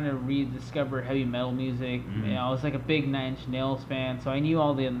trying to rediscover heavy metal music. Mm-hmm. I was like a big Nine Inch Nails fan, so I knew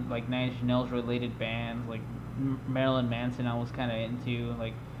all the like Nine Inch Nails related bands, like Marilyn Manson. I was kind of into,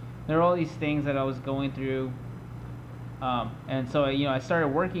 like there are all these things that I was going through, and so I started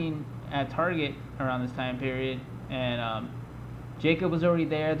working at Target around this time period, and Jacob was already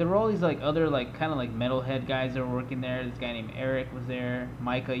there. There were all these like other like kind of like metalhead guys that were working there. This guy named Eric was there.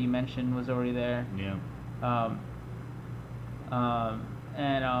 Micah, you mentioned, was already there. Yeah.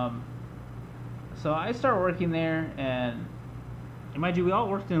 So I started working there, and mind you, we all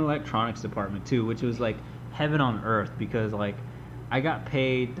worked in the electronics department too, which was like heaven on earth, because like I got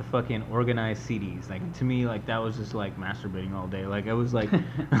paid to fucking organize CDs. Like to me, like that was just like masturbating all day. Like I was like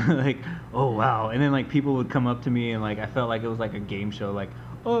like, oh wow. And then like people would come up to me, and like I felt like it was like a game show, like,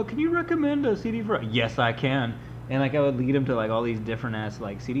 oh, can you recommend a CD for? Yes, I can. And like I would lead him to like all these different ass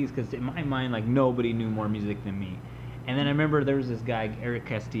like CDs because in my mind like nobody knew more music than me. And then I remember there was this guy Eric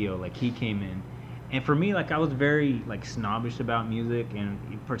Castillo, like he came in, and for me like I was very like snobbish about music and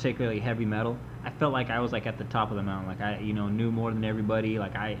particularly heavy metal. I felt like I was like at the top of the mountain, like I knew more than everybody.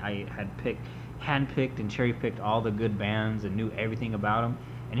 Like I had handpicked and cherry picked all the good bands and knew everything about them.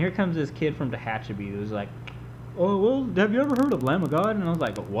 And here comes this kid from Tehachapi who's like, oh well, have you ever heard of Lamb of God? And I was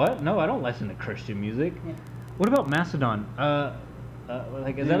like, what? No, I don't listen to Christian music. Yeah. What about Mastodon?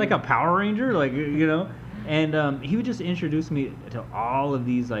 Like is that like a Power Ranger? Like And he would just introduce me to all of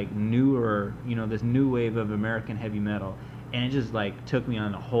these like newer, this new wave of American heavy metal, and it just like took me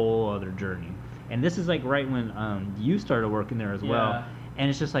on a whole other journey. And this is like right when you started working there as well, and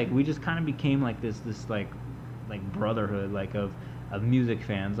it's just like we just kind of became like this like brotherhood like of music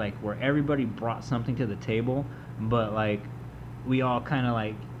fans, like where everybody brought something to the table, but like we all kind of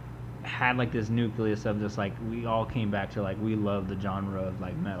like had like this nucleus of just like we all came back to like we love the genre of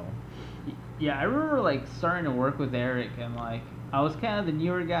like metal. Yeah, I remember like starting to work with Eric, and like I was kind of the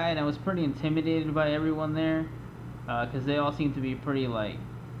newer guy, and I was pretty intimidated by everyone there, because they all seemed to be pretty like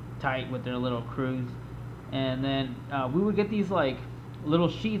tight with their little crews. And then we would get these like little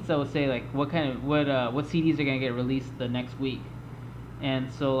sheets that would say like what CDs are gonna get released the next week.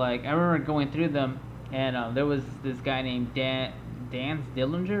 And so like I remember going through them, and there was this guy named Dan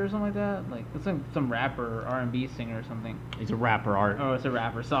Dillinger or something like that. Like it's some rapper, R&B singer or something. He's a rapper, Art. Oh, it's a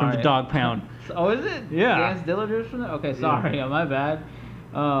rapper. Sorry. From the Dog Pound. Oh, is it? Yeah. Dan Dillinger's from that? Okay, sorry. Yeah. My bad.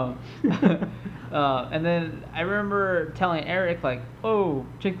 And then I remember telling Eric like, "Oh,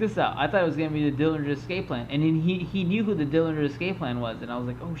 check this out. I thought it was gonna be the Dillinger Escape Plan," and then he knew who the Dillinger Escape Plan was, and I was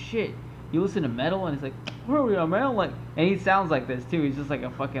like, "Oh shit." You listen to metal, and he's like, "Where are we on metal?" Like, and he sounds like this too. He's just like a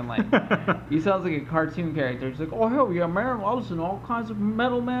fucking like, he sounds like a cartoon character. He's like, "Oh hell yeah, man! I listen to all kinds of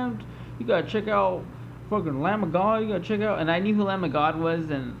metal, man. You gotta check out fucking Lamb of God. You gotta check out." And I knew who Lamb of God was,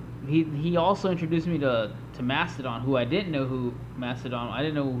 and he also introduced me to Mastodon, who I didn't know who Mastodon. I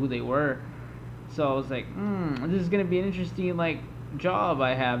didn't know who they were. So I was like, this is gonna be an interesting like job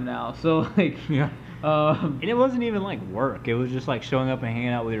I have now. So like, yeah. And it wasn't even like work. It was just like showing up and hanging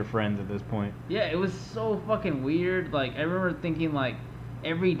out with your friends at this point. Yeah, it was so fucking weird. Like I remember thinking like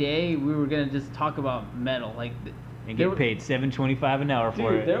every day we were gonna just talk about metal, like and get paid $7.25 an hour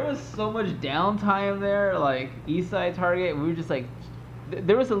for it. Dude, there was so much downtime there. Like Eastside Target, we were just like,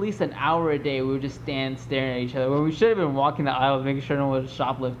 there was at least an hour a day we would just stand staring at each other. Where we should have been walking the aisles, making sure no one was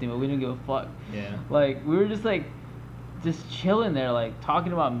shoplifting, but we didn't give a fuck. Yeah. Like we were just like. Just chilling there, like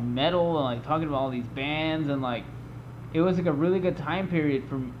talking about metal and like talking about all these bands, and like it was like a really good time period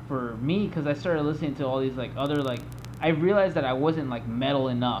for me because I started listening to all these like other like I realized that I wasn't like metal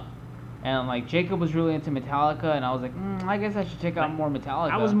enough, and like Jacob was really into Metallica, and I was like, I guess I should check out more Metallica.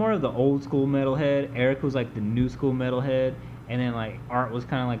 I was more of the old school metalhead. Eric was like the new school metalhead, and then like Art was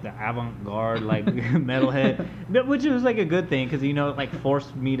kind of like the avant-garde like metalhead, which was like a good thing because it like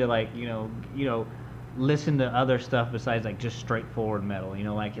forced me to like listen to other stuff besides like just straightforward metal,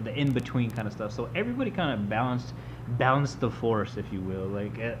 like the in-between kind of stuff. So everybody kind of balanced the force, if you will,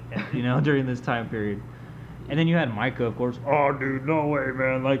 like during this time period. And then you had Micah, of course. Oh, dude, no way,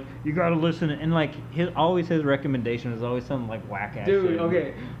 man! Like you gotta listen, and like his recommendation is always some like whack ass. Dude, shit.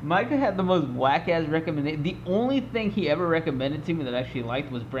 Okay, Micah had the most whack ass recommendation. The only thing he ever recommended to me that I actually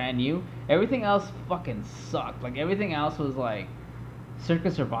liked was Brand New. Everything else fucking sucked. Like everything else was like.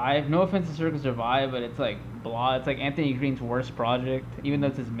 Circus Survive. No offense to Circus Survive, but it's like blah. It's like Anthony Green's worst project, even though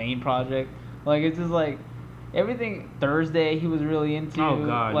it's his main project. Like it's just like everything. Thursday he was really into. Oh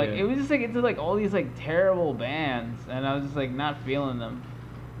god. Like yeah. it was just like into like all these like terrible bands, and I was just like not feeling them.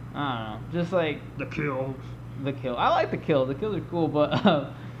 I don't know. Just like The Kill. I like The Kill. The Kills are cool,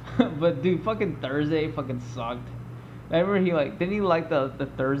 but but dude, fucking Thursday fucking sucked. I remember he like didn't he like the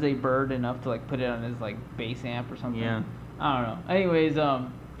Thursday Bird enough to like put it on his like bass amp or something. Yeah. I don't know. Anyways,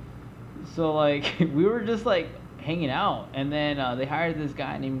 so like we were just like hanging out, and then they hired this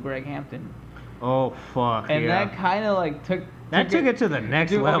guy named Greg Hampton. Oh fuck. And yeah. that kind of like took it to the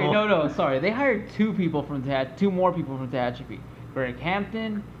next level. Okay, no, sorry. They hired two more people from Tehachapi, Greg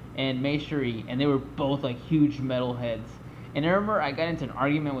Hampton and May Cherie, and they were both like huge metalheads. And I remember I got into an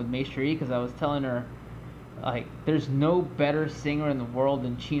argument with May Cherie because I was telling her. Like, there's no better singer in the world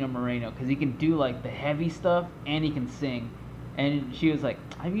than Chino Moreno because he can do, like, the heavy stuff and he can sing. And she was like,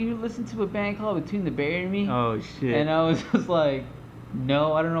 have you listened to a band called Between the Barrier and Me? Oh, shit. And I was just like,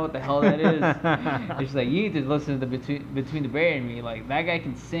 no, I don't know what the hell that is. And she's like, you need to listen to Between the Barrier and Me. Like, that guy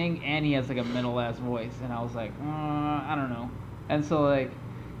can sing and he has, like, a metal-ass voice. And I was like, I don't know. And so, like,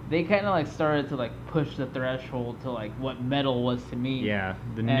 they kind of like started to like push the threshold to like what metal was to me. Yeah,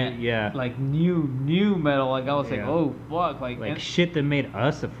 like new metal. Like I was like, Yeah. oh fuck, like and, shit that made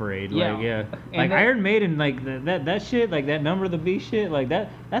us afraid. Yeah. Like yeah, And like then- Iron Maiden, like that shit, like that Number of the Beast shit, like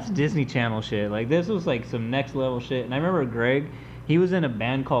that's Disney Channel shit. Like this was like some next level shit. And I remember Greg, he was in a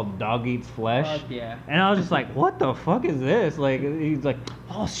band called Dog Eats Flesh. Fuck yeah. And I was just like, what the fuck is this? Like he's like,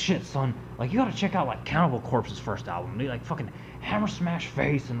 oh shit, son, like you gotta check out like Cannibal Corpse's first album. Dude, like fucking Hammer Smash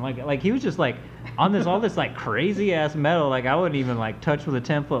Face, and like he was just like on this all this like crazy ass metal. Like I wouldn't even like touch with a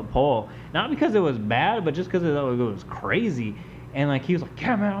 10-foot pole. Not because it was bad, but just because it was crazy. And like he was like,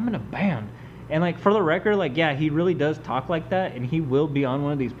 yeah man, I'm in a band. And like for the record, like yeah, he really does talk like that, and he will be on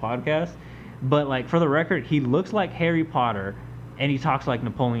one of these podcasts. But like for the record, he looks like Harry Potter, and he talks like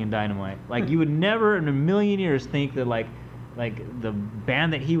Napoleon Dynamite. Like you would never in a million years think that like the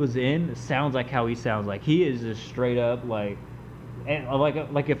band that he was in sounds like how he sounds. Like he is just straight up like. And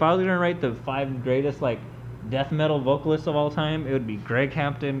like if I was gonna rate the 5 greatest like death metal vocalists of all time, it would be Greg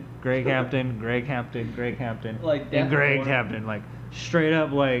Hampton, Greg Hampton, Greg Hampton, Greg Hampton, Like and Greg deathcore. Hampton. Like straight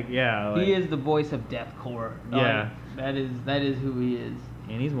up, like yeah. Like, he is the voice of deathcore. Yeah. That is who he is.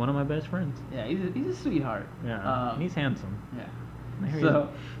 and he's one of my best friends. Yeah, he's a sweetheart. Yeah, and he's handsome. Yeah. I hear So,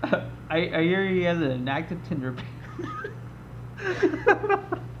 I hear he has an active Tinder page.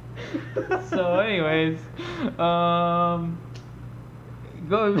 So, anyways,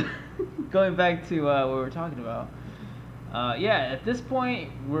 going back to what we were talking about. Yeah, at this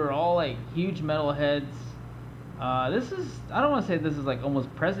point, we're all like huge metalheads. This is, I don't want to say this is like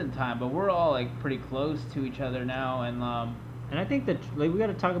almost present time, but we're all like pretty close to each other now, And I think that like we got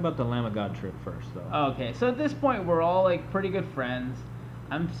to talk about the Lamb of God trip first, though. okay, so at this point, we're all like pretty good friends.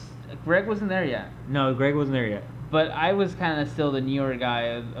 Greg wasn't there yet, No, Greg wasn't there yet. but I was kind of still the newer guy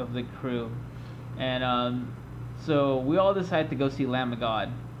of the crew, and so we all decided to go see Lamb of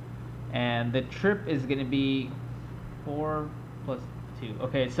God, and the trip is gonna be 4 plus 2.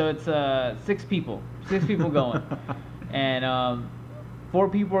 Okay, so it's 6 people going, and 4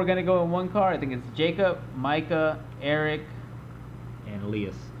 people are gonna go in one car. I think it's Jacob, Micah, Eric, And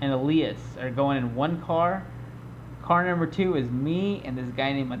Elias. and Elias are going in one car. Car number 2 is me and this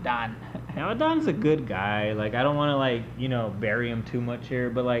guy named Adan. Now Adon's a good guy. Like I don't want to like bury him too much here,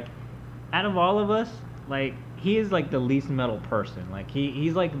 but like out of all of us, like he is like the least metal person. Like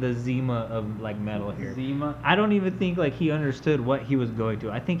he's like the Zima of like metal here. Zima. I don't even think like he understood what he was going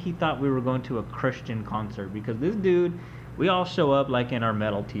to. I think he thought we were going to a Christian concert because this dude, we all show up like in our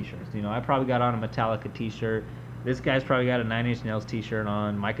metal t-shirts. I probably got on a Metallica t-shirt. This guy's probably got a Nine Inch Nails t-shirt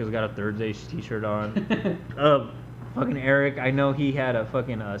on. Micah's got a Third Age t-shirt on. Fucking Eric, I know he had a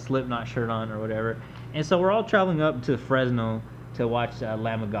fucking Slipknot shirt on or whatever. And so we're all traveling up to Fresno to watch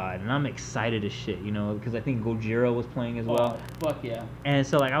Lamb of God, and I'm excited as shit, because I think Gojira was playing as well. Oh, fuck yeah. And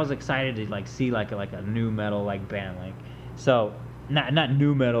so like I was excited to like see like a new metal like band, like so not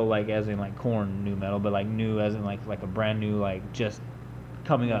new metal like as in like Korn new metal, but like new as in like a brand new like just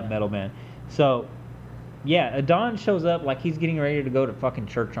coming up metal band. So yeah, Adon shows up like he's getting ready to go to fucking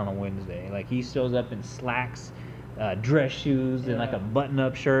church on a Wednesday. Like he shows up in slacks, dress shoes, and like a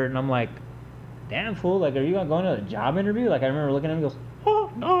button-up shirt, and I'm like, damn fool, like are you going to a job interview? Like I remember looking at him and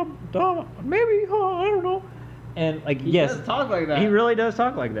goes, maybe, I don't know. And like He yes, does talk like that. he really does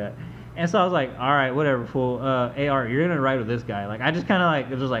talk like that. And so I was like, all right, whatever, fool. AR, you're gonna ride with this guy. Like I just kind of like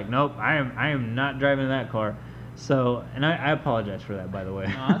was just like, nope, I am not driving that car. So, and I apologize for that, by the way.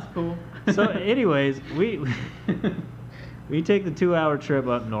 No, that's cool. So, anyways, we take the 2-hour trip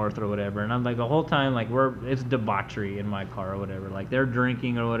up north or whatever, and I'm like the whole time like it's debauchery in my car or whatever. Like they're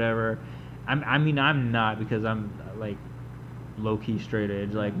drinking or whatever. I'm not because I'm like low key straight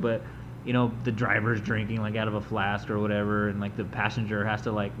edge. Like, but the driver's drinking like out of a flask or whatever, and like the passenger has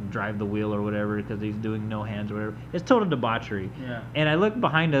to like drive the wheel or whatever because he's doing no hands or whatever. It's total debauchery. Yeah. And I look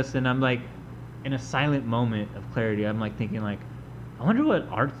behind us and I'm like, in a silent moment of clarity, I'm like thinking like, I wonder what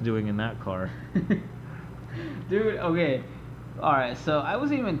Art's doing in that car. Dude, okay. Alright, so I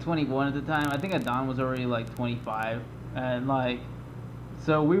wasn't even 21 at the time. I think Adon was already like 25. And like,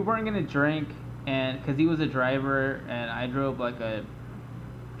 so we weren't going to drink, and because he was a driver and I drove like a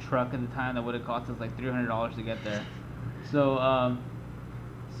truck at the time that would have cost us like $300 to get there. So,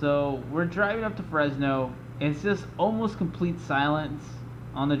 so we're driving up to Fresno. It's just almost complete silence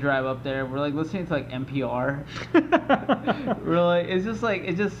on the drive up there. We're like listening to like NPR. We're like, it's just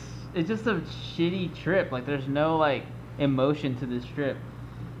a shitty trip. Like there's no like emotion to this trip.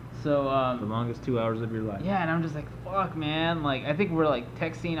 So The longest 2 hours of your life. yeah, and I'm just like, fuck, man. Like I think we're like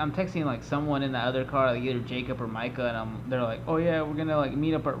texting. I'm texting like someone in the other car, like either Jacob or Micah, and they're like, oh yeah, we're gonna like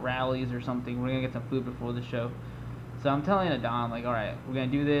meet up at Rallies or something. We're gonna get some food before the show. So I'm telling Adon, like, all right, we're gonna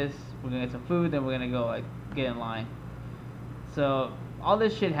do this. We're gonna get some food, then we're gonna go like get in line. So all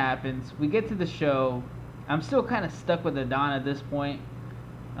this shit happens. We get to the show. I'm still kind of stuck with Adon at this point.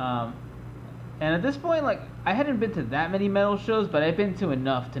 And at this point, like, I hadn't been to that many metal shows, but I've been to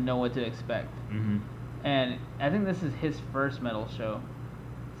enough to know what to expect. Mm-hmm. And I think this is his first metal show.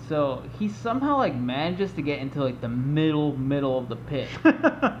 So he somehow like manages to get into like the middle of the pit.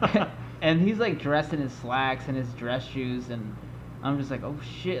 And he's like dressed in his slacks and his dress shoes, and I'm just like, oh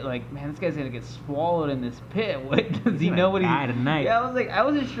shit, like, man, this guy's gonna get swallowed in this pit. What does he know what die tonight? Yeah, I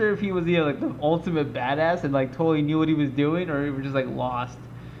wasn't sure if he was like the ultimate badass and like totally knew what he was doing, or he was just like lost.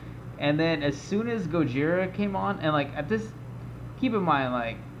 And then as soon as Gojira came on, and like at this, keep in mind,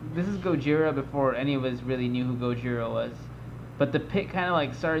 like, this is Gojira before any of us really knew who Gojira was. But the pit kind of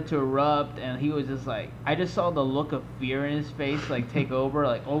like started to erupt, and he was just like, I just saw the look of fear in his face like take over,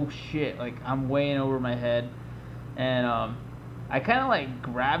 like, oh shit, like I'm way in over my head. And I kind of like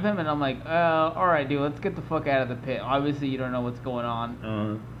grab him and I'm like, all right, dude, let's get the fuck out of the pit. Obviously you don't know what's going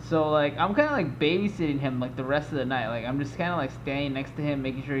on. So like I'm kind of like babysitting him like the rest of the night. Like I'm just kind of like standing next to him,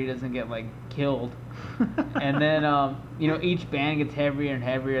 making sure he doesn't get like killed. And then you know, each band gets heavier and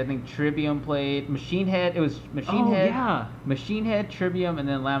heavier. I think Trivium played. Machine Head. It was Machine Head. Yeah. Machine Head, Trivium, and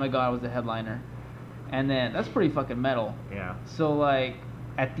then Lamb of God was the headliner. And then that's pretty fucking metal. Yeah. So like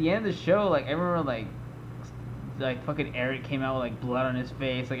at the end of the show, like I remember like fucking Eric came out with like blood on his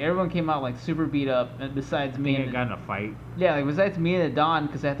face. Like everyone came out like super beat up, and besides me. And got in a fight. Yeah, like besides me and Adon,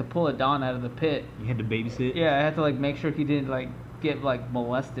 because I had to pull Adon out of the pit. You had to babysit. Yeah, I had to like make sure he didn't like get like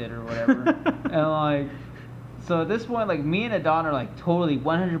molested or whatever. And like, so at this point, like me and Adon are like totally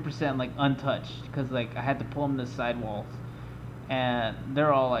 100% like untouched, because like I had to pull him to the sidewalls. And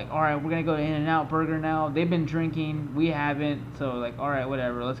they're all like, all right, we're gonna go to In-N-Out Burger now. They've been drinking, we haven't. So like, all right,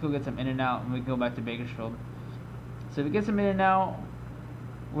 whatever. Let's go get some In-N-Out, and we can go back to Bakersfield. So we get some In-N-Out.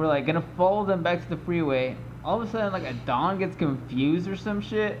 We're like gonna follow them back to the freeway. All of a sudden, like Adon gets confused or some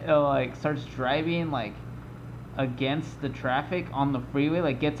shit, and like starts driving like against the traffic on the freeway.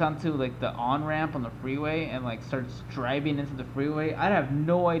 Like gets onto like the on ramp on the freeway and like starts driving into the freeway. I have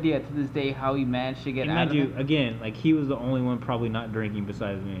no idea to this day how he managed to get out of it. Again, like he was the only one probably not drinking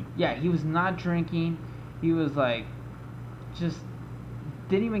besides me. Yeah, he was not drinking. He was like just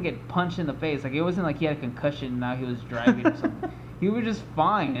didn't even get punched in the face. Like it wasn't like he had a concussion and now he was driving or something. He was just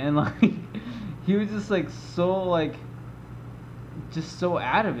fine, and like he was just like so just so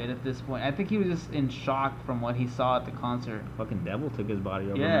out of it at this point. I think he was just in shock from what he saw at the concert. Fucking devil took his body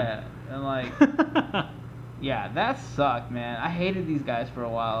over. Yeah, and like yeah, that sucked, man. I hated these guys for a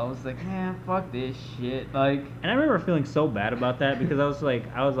while. I was like, man, fuck this shit. Like, and I remember feeling so bad about that because I was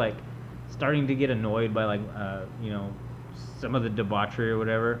like starting to get annoyed by like you know, some of the debauchery or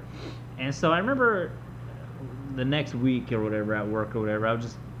whatever. And so I remember the next week or whatever at work or whatever, I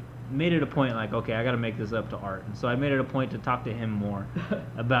just made it a point like, okay, I got to make this up to Art. And so I made it a point to talk to him more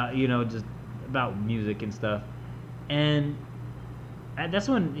about, you know, just about music and stuff. And that's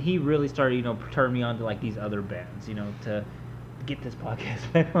when he really started, you know, turning me on to like these other bands, you know, to get this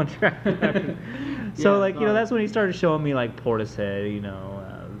podcast back on track. So like, you know, that's when he started showing me like Portishead, you know,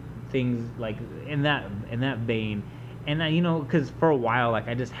 things like in that vein. And I, you know, because for a while, like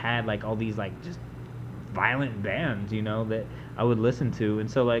I just had like all these like just violent bands, you know, that I would listen to.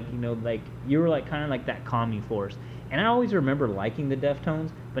 And so like, you know, like you were like kind of like that calming force. And I always remember liking the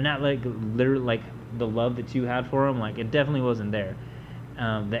Deftones, but not like literally like the love that you had for them. Like it definitely wasn't there,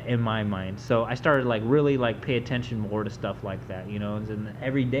 that in my mind. So I started like really like pay attention more to stuff like that, you know. And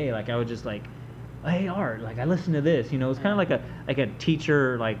every day, like I would just like, hey Art, like I listen to this, you know. It's kind of like a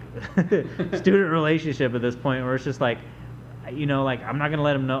teacher like student relationship at this point, where it's just like, you know, like I'm not gonna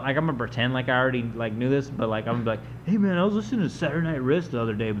let him know, like I'm gonna pretend like I already like knew this, but like I'm gonna be like, hey man, I was listening to Saturday Night Wrist the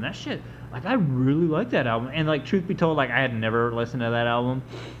other day, but that shit, like I really like that album. And like truth be told, like I had never listened to that album,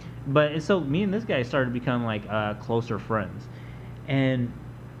 but so me and this guy started to become like closer friends. And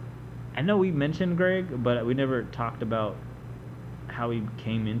I know we mentioned Greg, but we never talked about how he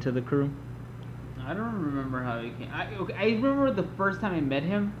came into the crew. I don't remember how he came. I remember the first time I met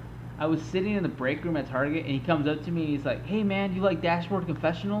him, I was sitting in the break room at Target, and he comes up to me and he's like, hey man, you like Dashboard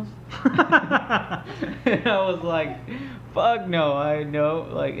Confessionals? And I was like, fuck no, I know.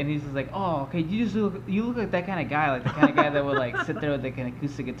 Like, and he's just like, oh, okay, you look like that kind of guy, like the kind of guy that would like sit there with like an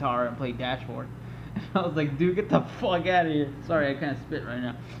acoustic guitar and play Dashboard. And I was like, dude, get the fuck out of here. Sorry, I kind of spit right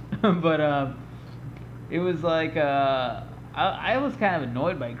now. But it was like, I was kind of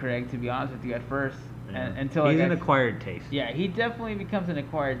annoyed by Craig, to be honest with you, at first. Yeah. Until he's an acquired taste. Yeah, he definitely becomes an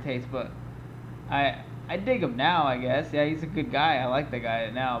acquired taste, but I dig him now, I guess. Yeah, he's a good guy. I like the guy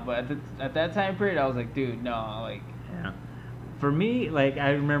now, but at that time period, I was like, dude, no, like Yeah. For me, like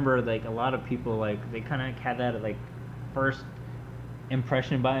I remember, like a lot of people, like they kind of had that like first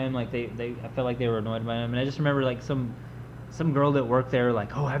impression by him. Like they I felt like they were annoyed by him, and I just remember like some girl that worked there,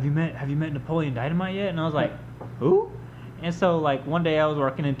 like, oh, have you met Napoleon Dynamite yet? And I was like, who? And so like one day I was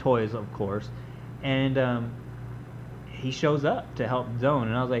working in toys, of course, and he shows up to help Zone,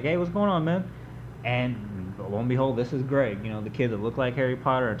 and I was like, hey, what's going on, man? And lo and behold, this is Greg, the kid that looked like Harry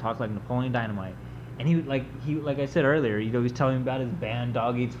Potter and talked like Napoleon Dynamite. And he like I said earlier, he's telling me about his band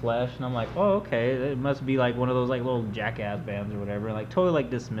Dog Eats Flesh, and I'm like, oh, okay, it must be like one of those like little jackass bands or whatever, like totally like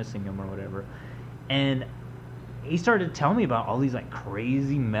dismissing him or whatever. And he started telling me about all these like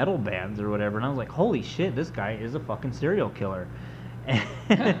crazy metal bands or whatever, and I was like, holy shit, this guy is a fucking serial killer.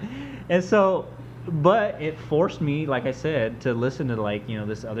 And so, but it forced me, like I said, to listen to like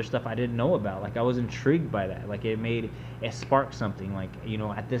this other stuff I didn't know about. Like I was intrigued by that. Like it sparked something. Like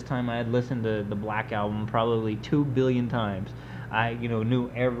at this time I had listened to the Black Album probably 2 billion times. I knew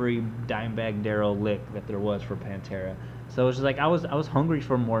every Dimebag Darrell lick that there was for Pantera. So it was just like I was hungry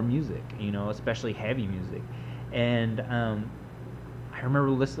for more music, especially heavy music. And I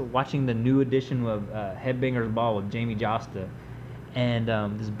remember watching the new edition of Headbangers Ball with Jamie Josta, and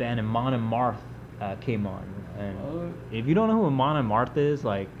this band Amon and Marth came on. And if you don't know who Amon and Marth is,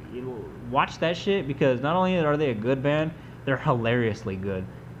 like, watch that shit, because not only are they a good band, they're hilariously good.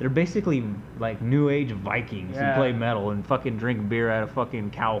 They're basically like new age Vikings who play metal and fucking drink beer out of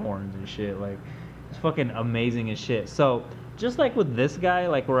fucking cow horns and shit. Like, it's fucking amazing as shit. So just like with this guy,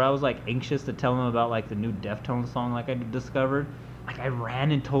 like where I was like anxious to tell him about like the new Deftones song like I discovered, like I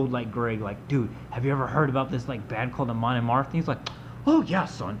ran and told like Greg, like, dude, have you ever heard about this like band called Amon and Marth? And he's like, oh yeah,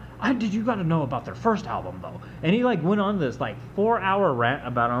 son, you gotta know about their first album though. And he like went on this like 4-hour rant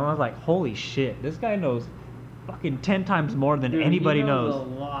about it. And I was like, holy shit, this guy knows fucking 10 times more than anybody knows. He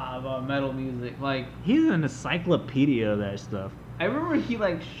knows a lot about metal music. Like, he's an encyclopedia of that stuff. I remember he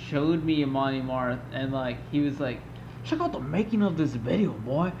like showed me Amon Marth, and like he was like, check out the making of this video,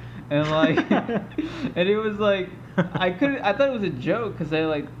 boy. And like, and it was like, I thought it was a joke, because they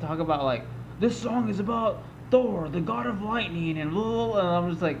like talk about like, this song is about Thor, the god of lightning, and blah, blah, blah. And I'm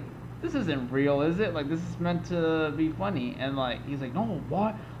just like, this isn't real, is it? Like, this is meant to be funny. And like, he's like, no,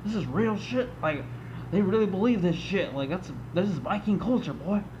 boy, this is real shit. Like, they really believe this shit. Like, this is Viking culture,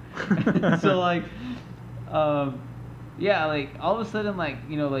 boy. So like, yeah, like all of a sudden, like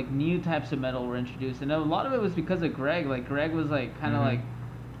like new types of metal were introduced, and a lot of it was because of Greg. Like Greg was like kind of like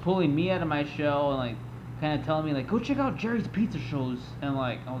pulling me out of my shell and like kind of telling me like, go check out Jerry's Pizza shows, and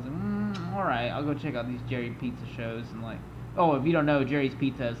like I was like, all right, I'll go check out these Jerry Pizza shows. And like, oh, if you don't know, Jerry's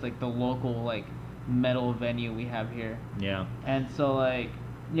Pizza is like the local like metal venue we have here. Yeah. And so like,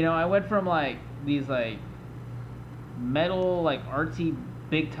 I went from like these like metal like artsy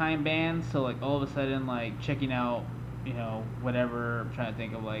big time bands to like all of a sudden like checking out whatever. I'm trying to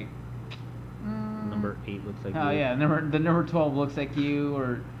think of like number 8 looks like you. Yeah, the number 12 looks like you,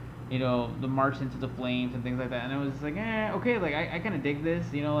 or the March into the Flames and things like that. And I was just like, okay, like I kind of dig this,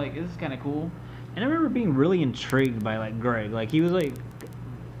 like this is kind of cool. And I remember being really intrigued by like Greg. Like he was like,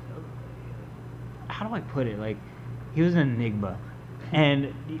 how do I put it? Like he was an enigma.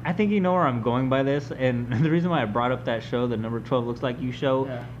 And I think you know where I'm going by this, and the reason why I brought up that show, the number 12 looks like you show,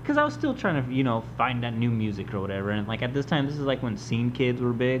 because I was still trying to, find that new music or whatever, and like at this time, this is like when Scene Kids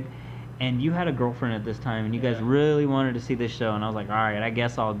were big, and you had a girlfriend at this time, and you guys really wanted to see this show, and I was like, all right, I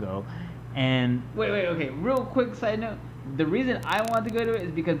guess I'll go. And wait, okay, real quick side note, the reason I wanted to go to it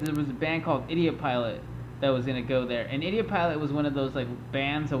is because there was a band called Idiot Pilot that was gonna go there, and Idiot Pilot was one of those like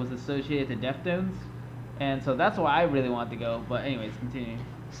bands that was associated to Deftones. And so that's why I really wanted to go. But anyways, continue.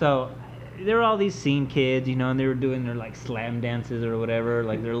 So there were all these scene kids, and they were doing their like slam dances or whatever,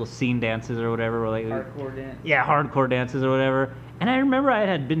 like their little scene dances or whatever. Like hardcore dance. Yeah, hardcore dances or whatever. And I remember I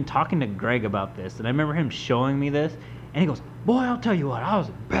had been talking to Greg about this, and I remember him showing me this, and he goes, boy, I'll tell you what, I was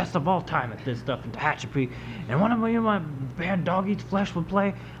the best of all time at this stuff in Tehachapi, and when my band Dog Eats Flesh would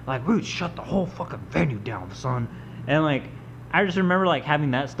play, like we would shut the whole fucking venue down, son. And like, I just remember like having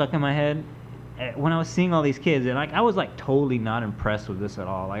that stuck in my head when I was seeing all these kids, and like I was like totally not impressed with this at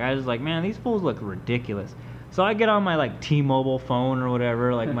all. Like I was like, man, these fools look ridiculous. So I get on my like T-Mobile phone or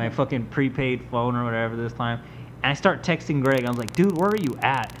whatever, like my fucking prepaid phone or whatever this time, and I start texting Greg. I was like, dude, where are you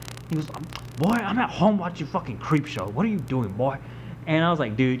at? He goes, boy, I'm at home watching fucking Creep Show. What are you doing, boy? And I was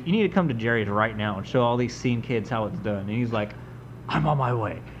like, dude, you need to come to Jerry's right now and show all these scene kids how it's done. And he's like, I'm on my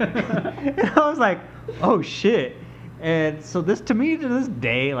way. And I was like, oh shit. And so this, to me, to this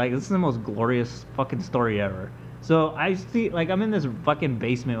day, like, this is the most glorious fucking story ever. So I see, like, I'm in this fucking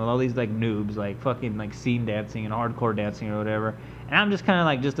basement with all these, like, noobs, like, fucking, like, scene dancing and hardcore dancing or whatever. And I'm just kind of,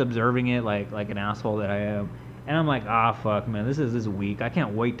 like, just observing it like an asshole that I am. And I'm like, fuck, man, this is week. I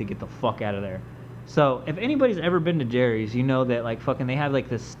can't wait to get the fuck out of there. So if anybody's ever been to Jerry's, you know that like fucking they have like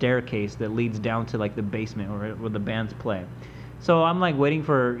this staircase that leads down to like the basement where the bands play. So I'm like waiting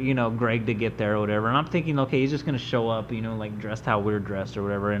for, you know, Greg to get there or whatever, and I'm thinking, okay, he's just gonna show up, you know, like dressed how we're dressed or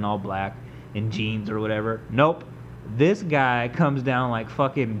whatever, in all black, in jeans or whatever. Nope. This guy comes down like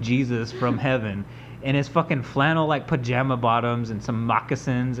fucking Jesus from heaven in his fucking flannel like pajama bottoms and some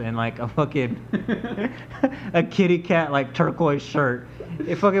moccasins and like a fucking a kitty cat like turquoise shirt.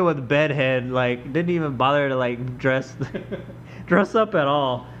 It fucking with bedhead, like didn't even bother to like dress up at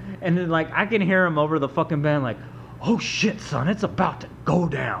all. And then like I can hear him over the fucking band like, "Oh shit, son, it's about to go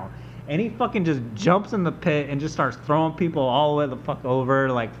down." And he fucking just jumps in the pit and just starts throwing people all the way the fuck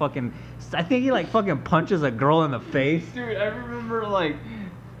over, like fucking. I think he like fucking punches a girl in the face. Dude, I remember like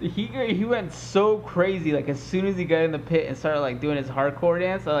he went so crazy. Like as soon as he got in the pit and started like doing his hardcore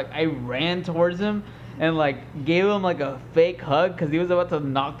dance, I ran towards him and like gave him like a fake hug because he was about to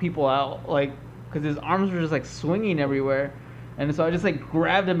knock people out, like because his arms were just like swinging everywhere. And so I just like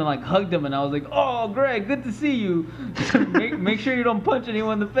grabbed him and like hugged him, and I was like, "Oh, Greg, good to see you. make sure you don't punch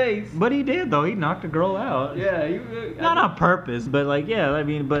anyone in the face." But he did though. He knocked a girl out. Yeah, not on purpose, but like yeah, I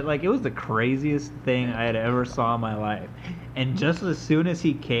mean, but like it was the craziest thing I had ever saw in my life. And just as soon as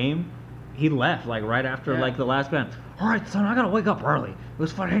he came, he left like right after like the last band. All right, son, I gotta wake up early. It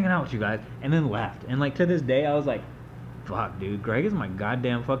was fun hanging out with you guys, and then left. And like to this day, I was like, "Fuck, dude, Greg is my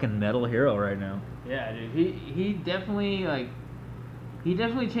goddamn fucking metal hero right now." Yeah, dude, he definitely like. He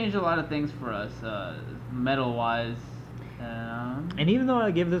definitely changed a lot of things for us, metal-wise. And even though I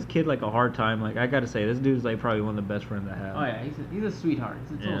give this kid like a hard time, like I gotta say, this dude's like probably one of the best friends I have. Oh yeah, he's a sweetheart.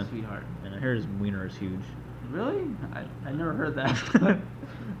 He's a total sweetheart. And I hear his wiener is huge. Really? I never heard that.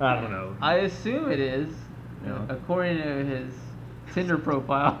 I don't know. I assume it is, according to his Tinder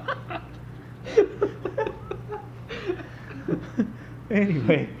profile.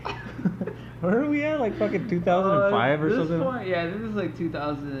 Anyway. Where are we at? Like fucking 2005 or something? Point, yeah, this is like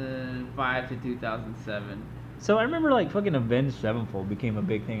 2005 to 2007. So I remember like fucking Avenged Sevenfold became a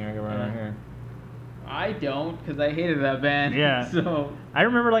big thing around here. I don't, because I hated that band. Yeah. So I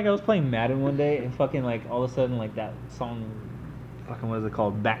remember like I was playing Madden one day and fucking like all of a sudden like that song, fucking what is it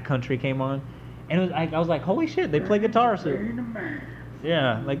called? Backcountry came on. And it was, I was like, holy shit, they play guitar. So,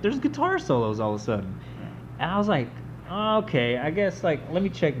 yeah, like there's guitar solos all of a sudden. And I was like, okay, I guess like let me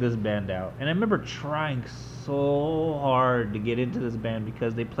check this band out. And I remember trying so hard to get into this band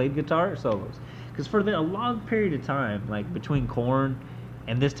because they played guitar solos. Because for a long period of time, like between Korn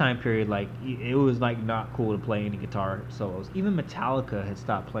and this time period, like it was like not cool to play any guitar solos. Even Metallica had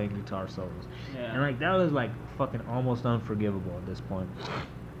stopped playing guitar solos. Yeah. And like that was like fucking almost unforgivable at this point.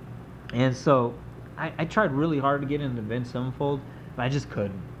 And so I tried really hard to get into Avenged Sevenfold, but I just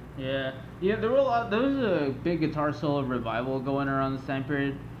couldn't. Yeah, there was a big guitar solo revival going around this time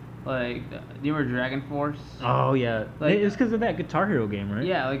period. Like, do you remember Dragon Force? Oh yeah, like, it's because of that Guitar Hero game, right?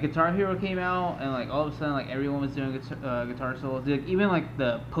 Yeah, like Guitar Hero came out, and like all of a sudden, like everyone was doing guitar solos. Like, even like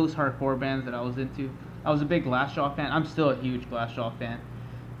the post-hardcore bands that I was into. I was a big Glassjaw fan. I'm still a huge Glassjaw fan,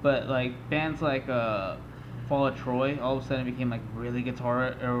 but like bands like Fall of Troy, all of a sudden became like really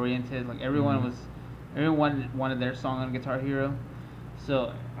guitar oriented. Like everyone wanted their song on Guitar Hero.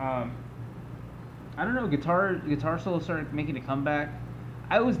 So, I don't know, guitar solo started making a comeback.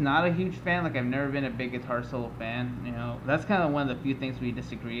 I was not a huge fan, like I've never been a big guitar solo fan, you know. That's kind of one of the few things we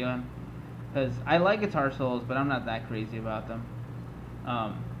disagree on. Because I like guitar solos, but I'm not that crazy about them.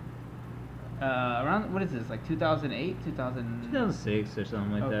 Around, what is this, like 2008, 2006 or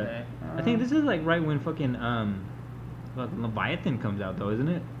something like that. Okay. I think this is like right when fucking Leviathan comes out though, isn't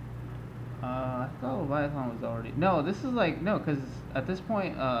it? I thought Leviathan was already... No, this is like... No, because at this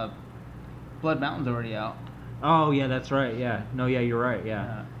point, Blood Mountain's already out. Oh, yeah, that's right, yeah. No, yeah, you're right,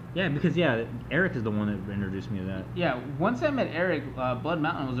 yeah. Yeah, because, yeah, Eric is the one that introduced me to that. Yeah, once I met Eric, Blood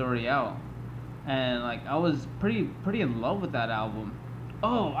Mountain was already out. And, like, I was pretty in love with that album.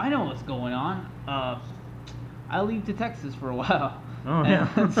 Oh, I know what's going on. I leave to Texas for a while. Oh, yeah.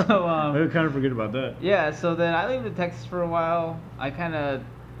 And so, I kind of forget about that. Yeah, so then I leave to Texas for a while. I kind of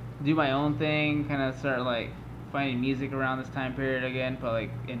do my own thing, kind of start like finding music around this time period again, but like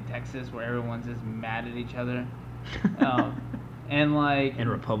in Texas where everyone's just mad at each other, and like and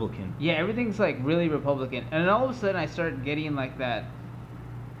Republican. Yeah, everything's like really Republican, and then all of a sudden I start getting like that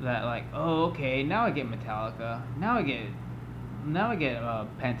like, oh okay, now I get Metallica, now I get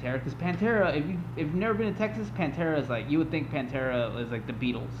Pantera, because Pantera, if you've never been to Texas, Pantera is like, you would think Pantera is like the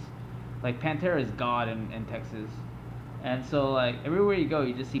Beatles, like Pantera is God in Texas. And so, like, everywhere you go,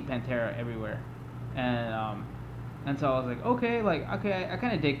 you just see Pantera everywhere. And And so I was like, okay, I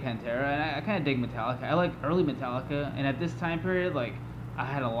kind of dig Pantera, and I kind of dig Metallica. I like early Metallica, and at this time period, like, I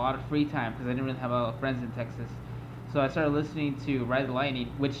had a lot of free time because I didn't really have a lot of friends in Texas. So I started listening to Ride the Lightning,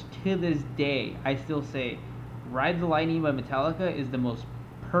 which to this day I still say, Ride the Lightning by Metallica is the most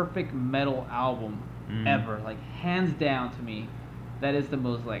perfect metal album ever. Like, hands down to me, that is the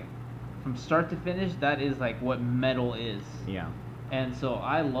most, like, from start to finish, that is like what metal is. Yeah. And so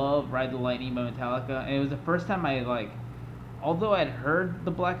I love Ride the Lightning by Metallica, and it was the first time I, like, although I'd heard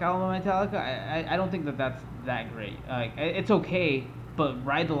the Black Album by Metallica, I don't think that that's that great. Like, it's okay, but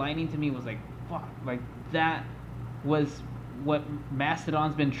Ride the Lightning to me was like, fuck, like, that was what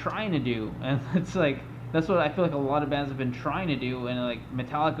Mastodon's been trying to do, and it's like, that's what I feel like a lot of bands have been trying to do, and like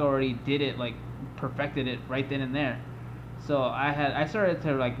Metallica already did it, like, perfected it right then and there. So I started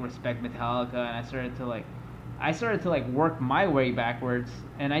to, like, respect Metallica, and I started to like work my way backwards,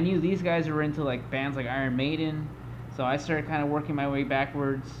 and I knew these guys were into, like, bands like Iron Maiden, so I started kind of working my way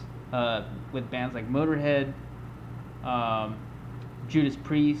backwards with bands like Motorhead, Judas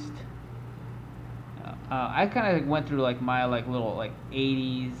Priest. I kind of went through, like, my, like, little, like,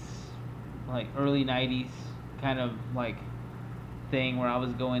 80s, like, early 90s kind of, like, thing where I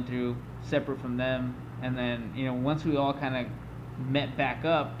was going through separate from them, and then, you know, once we all kind of met back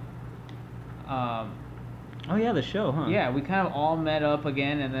up, Oh yeah, the show, huh? yeah, we kind of all met up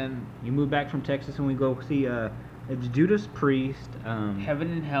again, and then You moved back from Texas, and we go see it's Judas Priest.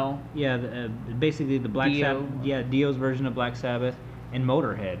 Heaven and Hell. Yeah, basically the Black Dio. Sabbath. Yeah, Dio's version of Black Sabbath, and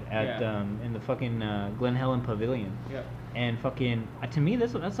Motorhead at Yeah. in the fucking Glen Helen Pavilion. Yep. And fucking to me,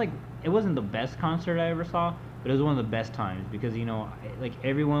 that's like, it wasn't the best concert I ever saw, but it was one of the best times because, you know, like,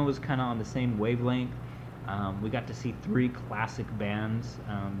 everyone was kind of on the same wavelength. We got to see 3 classic bands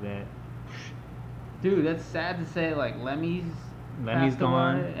that. Dude, that's sad to say. Like, Lemmy's passed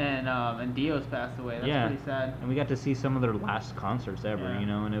gone, away, and Dio's passed away. That's yeah, pretty sad. and we got to see some of their last concerts ever, Yeah. you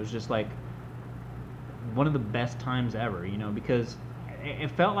know, and it was just like one of the best times ever, you know, because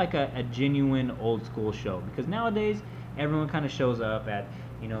it felt like a genuine old school show. Because nowadays everyone kind of shows up at,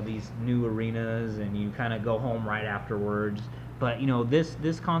 you know, these new arenas, and you kind of go home right afterwards. But, you know,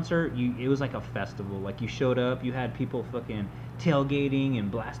 this concert, it was like a festival. Like, you showed up, you had people fucking tailgating and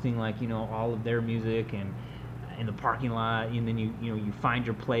blasting, like, you know, all of their music, and in the parking lot, and then you know, you find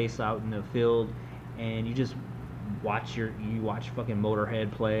your place out in the field, and you just watch fucking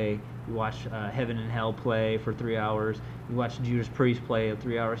Motorhead play, you watch Heaven and Hell play for 3 hours, you watch Judas Priest play a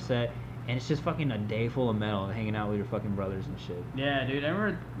 3-hour set, and it's just fucking a day full of metal, hanging out with your fucking brothers and shit. Yeah, dude. I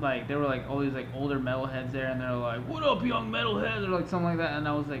remember, like, there were, like, all these, like, older metalheads there, and they're like, "What up, young metalheads?" or like something like that, and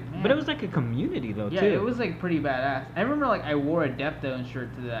I was like, man. But it was like a community though, yeah, too. it was, like, pretty badass. I remember, like, I wore a Deftones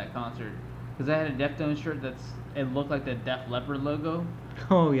shirt to that concert because I had a Deftones shirt it looked like the Def Leppard logo,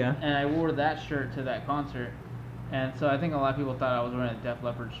 Oh yeah. and I wore that shirt to that concert, and so I think a lot of people thought I was wearing a Def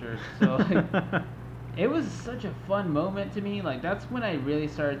Leppard shirt. So like, it was such a fun moment to me. Like, that's when I really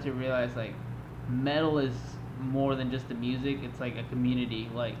started to realize, like, metal is more than just the music. It's like a community.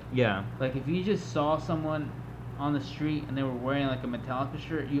 Like, Yeah. like if you just saw someone on the street and they were wearing, like, a Metallica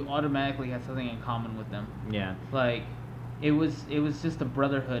shirt, you automatically had something in common with them. Yeah. Like, it was just a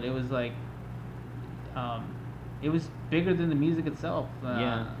brotherhood. It was like, it was bigger than the music itself.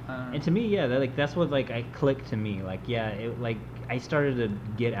 Yeah. And to me, yeah, that's what, like, I clicked to me. Like, yeah, it, like, I started to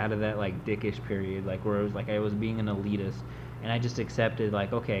get out of that, like, dickish period, like, where it was like I was being an elitist, and I just accepted,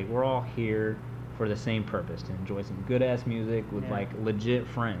 like, okay, we're all here for the same purpose, to enjoy some good ass music with, Yeah. like, legit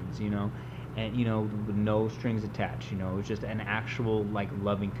friends, you know, and, you know, with no strings attached. You know, it was just an actual, like,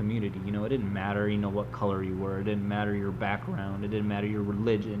 loving community. You know, it didn't matter, you know, what color you were, it didn't matter your background, it didn't matter your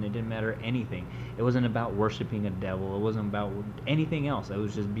religion, it didn't matter anything. It wasn't about worshiping a devil, it wasn't about anything else. It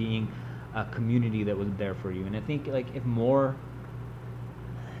was just being a community that was there for you. And I think, like, if more,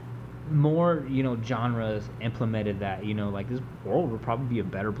 you know, genres implemented that, you know, like, this world would probably be a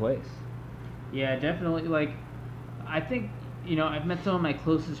better place. Yeah, definitely. Like, I think, you know, I've met some of my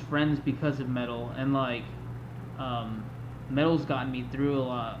closest friends because of metal, and, like, metal's gotten me through a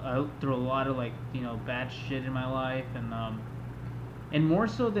lot of, like, you know, bad shit in my life, and more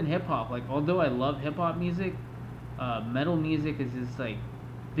so than hip hop. Like, although I love hip hop music, metal music has just, like,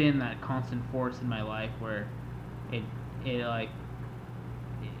 been that constant force in my life where it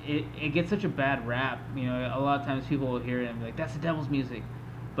gets such a bad rap. You know, a lot of times people will hear it and be like, "That's the devil's music,"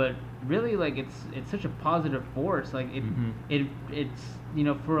 but really, like, it's such a positive force. Like, it's, you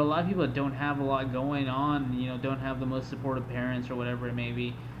know, for a lot of people that don't have a lot going on, you know, don't have the most supportive parents or whatever it may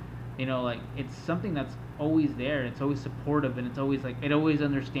be, you know, like, it's something that's always there. It's always supportive, and it's always, like, it always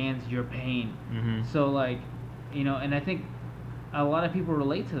understands your pain. Mm-hmm. So, like, you know, and I think a lot of people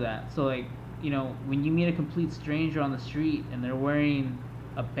relate to that. So, like, when you meet a complete stranger on the street and they're wearing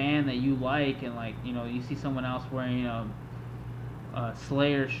a band that you like, and like you see someone else wearing a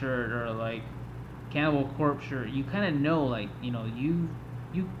Slayer shirt or like Cannibal Corpse shirt, you kind of know, like, you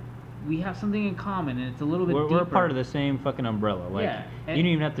we have something in common, and it's a little bit deeper. We're part of the same fucking umbrella. Like, Yeah, you don't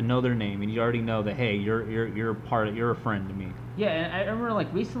even have to know their name, and you already know that, hey, you're a friend to me. Yeah, and I remember,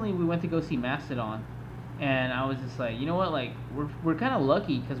 like, recently we went to go see Mastodon, and I was just like, you know what, like, we're kind of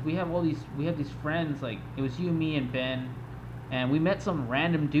lucky because we have these friends, like, it was you, me, and Ben, and we met some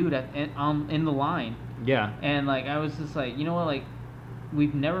random dude in the line. Yeah. And like, I was just like, you know what, like,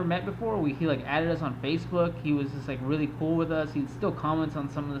 we've never met before. He like added us on Facebook. He was just like really cool with us. He still comments on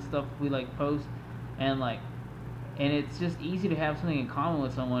some of the stuff we like post, and it's just easy to have something in common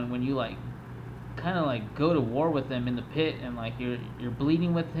with someone when you like kind of like go to war with them in the pit, and like you're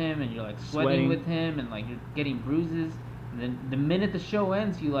bleeding with him, and you're like sweating with him, and like you're getting bruises, and then the minute the show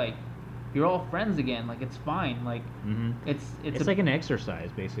ends, you're all friends again. Like, it's fine. Like, it's like an exercise,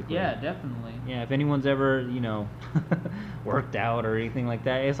 basically. Yeah, definitely. Yeah, if anyone's ever worked out or anything like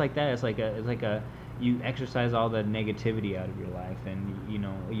that, it's like that. It's like a you exercise all the negativity out of your life, and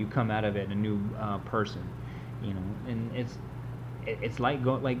you come out of it a new person. And it's like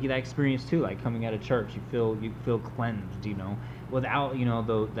like that experience too, like coming out of church. You feel cleansed,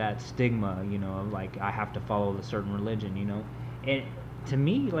 without that stigma, of like, I have to follow a certain religion, and to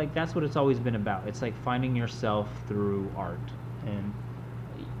me, like, that's what it's always been about. It's like finding yourself through art, and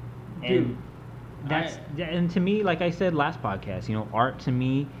to me, like I said last podcast, art to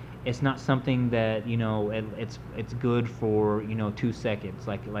me, it's not something that it's good for 2 seconds,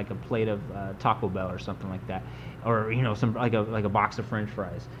 like a plate of Taco Bell or something like that, or some like a box of French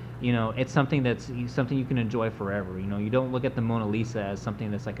fries. It's something you can enjoy forever. You don't look at the Mona Lisa as something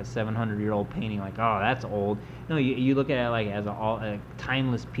that's like a 700-year-old painting, like, oh, that's old. No, you look at it like as a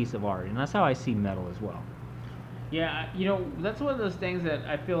timeless piece of art, and that's how I see metal as well. Yeah, that's one of those things that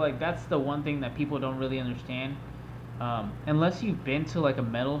I feel like that's the one thing that people don't really understand. Unless you've been to like a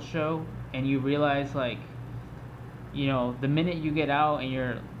metal show and you realize, like, the minute you get out and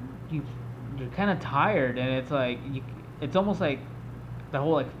you're kind of tired, and it's like it's almost like the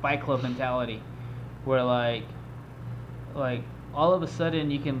whole like Fight Club mentality, where like all of a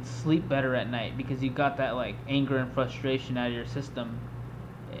sudden you can sleep better at night because you got that like anger and frustration out of your system,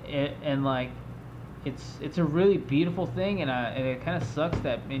 and like it's a really beautiful thing, and it kind of sucks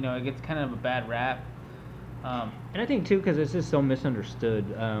that it gets kind of a bad rap. And I think too, because it's just so misunderstood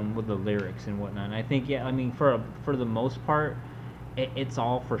with the lyrics and whatnot. And I think, yeah, I mean, for the most part, it's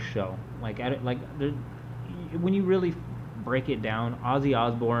all for show. When you really break it down, Ozzy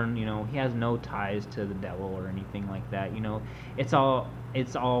Osbourne, he has no ties to the devil or anything like that. It's all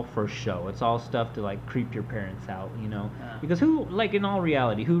for show. It's all stuff to like creep your parents out. Because who, like, in all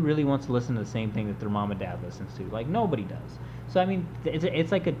reality, who really wants to listen to the same thing that their mom and dad listens to? Like, nobody does. So I mean,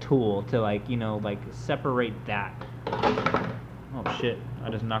 it's like a tool to like like separate that. Oh shit! I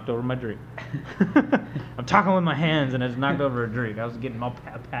just knocked over my drink. I'm talking with my hands and I just knocked over a drink. I was getting all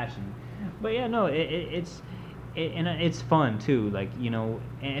passionate. But yeah, no, it's fun too. Like, and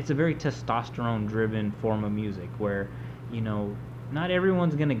it's a very testosterone-driven form of music where, not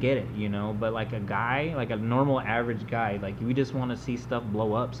everyone's gonna get it, but like a guy, like a normal average guy, like, we just want to see stuff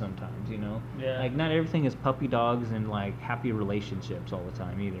blow up sometimes, Yeah. Like, not everything is puppy dogs and like happy relationships all the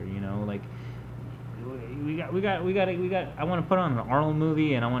time either, like we got I want to put on an Arnold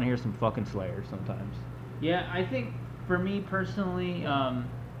movie and I want to hear some fucking Slayer sometimes. Yeah, I think for me personally, I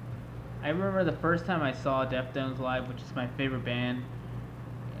remember the first time I saw Deftones live, which is my favorite band.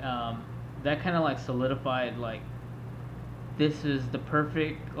 That kind of like solidified, like, this is the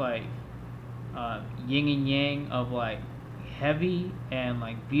perfect like yin and yang of like heavy and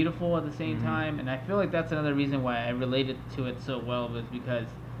like beautiful at the same time, and I feel like that's another reason why I related to it so well, was because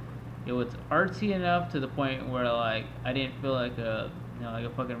it was artsy enough to the point where like I didn't feel like a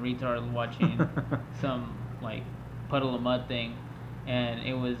fucking retard watching some like puddle of mud thing, and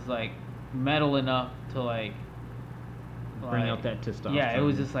it was like metal enough to like bring out that testosterone. Yeah, it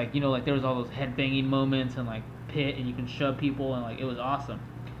was just like, like there was all those head banging moments and like pit, and you can shove people, and like it was awesome.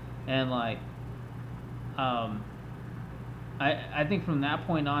 And like I think from that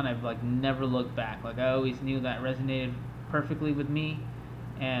point on I've like never looked back. Like, I always knew that resonated perfectly with me,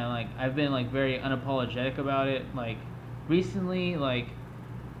 and like I've been like very unapologetic about it. Like recently, like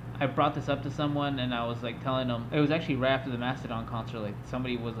I brought this up to someone, and I was like telling them, it was actually right after the Mastodon concert, like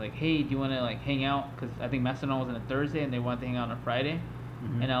somebody was like, hey, do you want to like hang out, because I think Mastodon was on a Thursday and they wanted to hang out on a Friday.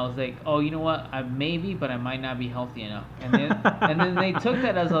 And I was like, oh, you know what, I maybe, but I might not be healthy enough. And then and then they took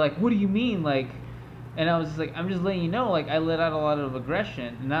that as like, what do you mean, like And I was just like, I'm just letting you know, like I let out a lot of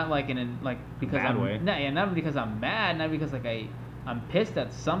aggression, not like in a, like because Bad I'm way. not because I'm mad, not because like I'm pissed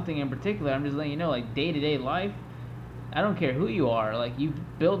at something in particular. I'm just letting you know, like day to day life, I don't care who you are, like you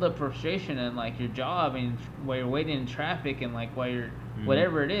build up frustration in like your job and while you're waiting in traffic and like while you're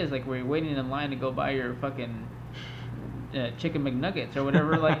whatever it is, like where you're waiting in line to go buy your fucking chicken McNuggets or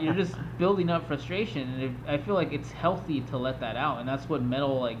whatever. Like you're just building up frustration, and I feel like it's healthy to let that out, and that's what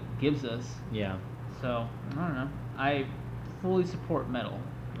metal like gives us. Yeah. So I don't know. I fully support metal.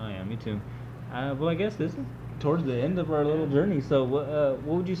 Oh yeah, me too. Well, I guess this is towards the end of our little journey. So, what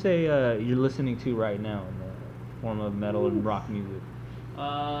would you say you're listening to right now in the form of metal and rock music?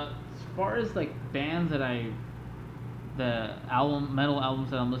 As far as like bands that the metal albums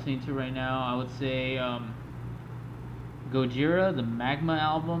that I'm listening to right now, I would say Gojira, the Magma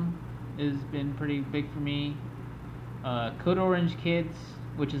album, has been pretty big for me. Code Orange Kids,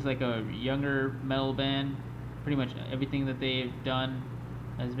 which is like a younger metal band, pretty much everything that they've done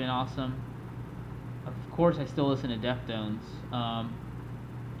has been awesome. Of course, I still listen to Deftones.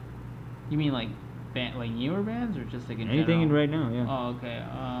 You mean like like newer bands or just like in Anything general? right now, yeah. Oh, okay.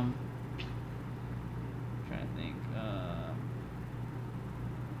 Trying to think.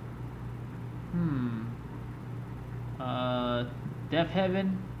 Deaf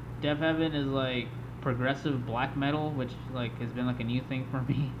Heaven. Deaf Heaven is like progressive black metal, which like has been like a new thing for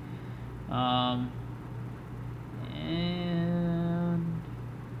me. And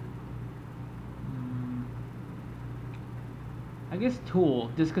I guess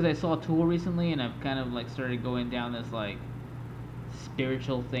Tool, just because I saw Tool recently, and I've kind of like started going down this like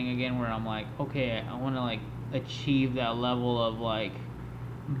spiritual thing again, where I'm like, okay, I want to like achieve that level of like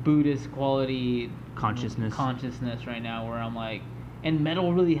Buddhist quality consciousness right now, where I'm like, and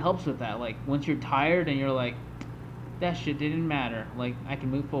metal really helps with that. Like once you're tired and you're like, that shit didn't matter. Like I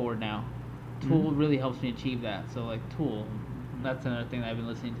can move forward now. Tool really helps me achieve that. So like Tool, that's another thing that I've been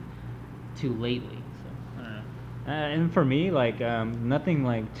listening to lately. So I don't know. And for me, like nothing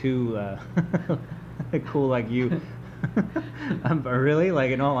like too cool like you. Really, like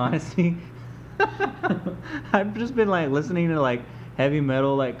in all honesty, I've just been like listening to like heavy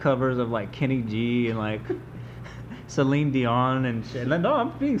metal like covers of like Kenny G and like Celine Dion and shit. No,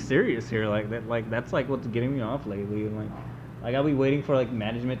 I'm being serious here. Like that, like that's like what's getting me off lately. And like I'll be waiting for like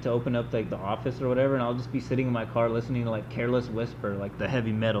management to open up like the office or whatever, and I'll just be sitting in my car listening to like Careless Whisper, like the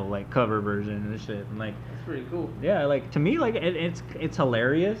heavy metal like cover version and shit. And like That's pretty cool. yeah, like to me like it's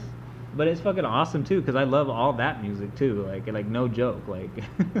hilarious, but it's fucking awesome too because I love all that music too. Like no joke, like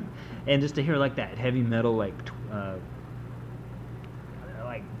and just to hear like that heavy metal like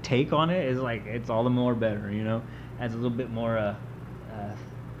like take on it is like it's all the more better, you know. Adds a little bit more a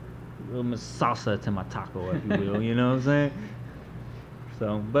little more salsa to my taco, if you will. You know what I'm saying?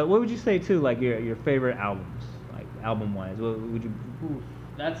 So, but what would you say too? Like your favorite albums, like album wise. What would you? Ooh,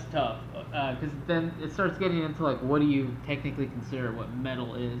 that's tough, because then it starts getting into like what do you technically consider what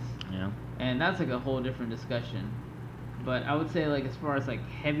metal is, Yeah. and that's like a whole different discussion. But I would say like as far as like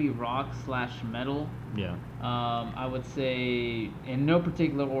heavy rock / metal, Yeah. I would say in no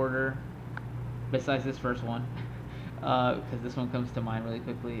particular order, besides this first one, because this one comes to mind really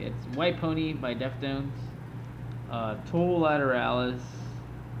quickly. It's White Pony by Deftones, Total Lateralis,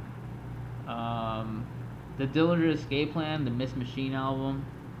 the Dillinger Escape Plan, the Miss Machine album,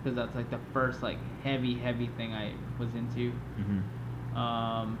 because that's like the first like heavy thing I was into.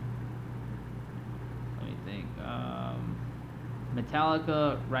 Let me think.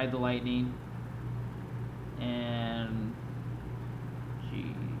 Metallica, Ride the Lightning, and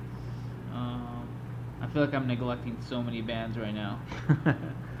jeez, I feel like I'm neglecting so many bands right now.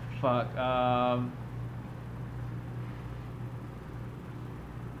 Fuck. I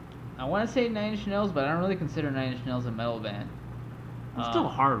want to say Nine Inch Nails, but I don't really consider Nine Inch Nails a metal band. It's still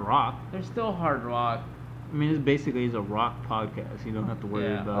hard rock. They're still hard rock. I mean, it's basically a rock podcast. You don't have to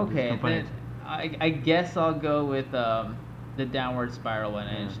worry about. Okay, just then I guess I'll go with the Downward Spiral by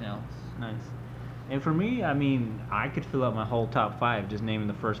Nine Inch Nails. Nice. And for me, I mean, I could fill up my whole top 5 just naming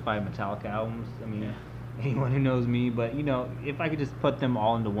the first 5 Metallica albums. I mean, anyone who knows me, but you know, if I could just put them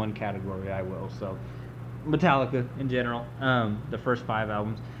all into one category, I will. So, Metallica in general, the first 5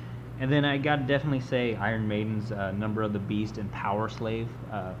 albums, and then I gotta definitely say Iron Maiden's Number of the Beast and Power Slave.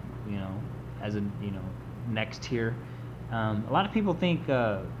 You know, as a next tier. A lot of people think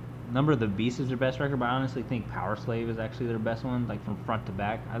Number of the Beast is their best record, but I honestly think Power Slave is actually their best one, like from front to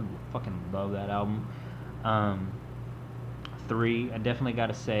back. I fucking love that album. 3, I definitely got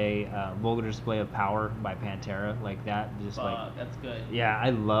to say Vulgar Display of Power by Pantera. Like that, just like That's good. yeah, I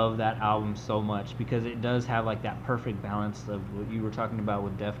love that album so much because it does have like that perfect balance of what you were talking about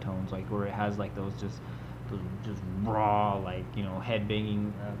with Deftones, like where it has like those just raw, like, you know, head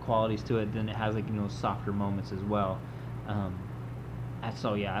banging qualities to it. Then it has like, you know, softer moments as well.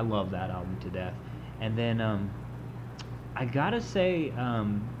 So yeah, I love that album to death. And then I gotta say,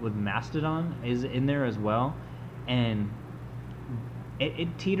 with Mastodon is in there as well, and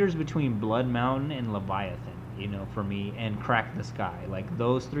it teeters between Blood Mountain and Leviathan, you know, for me, and Crack the Sky. Like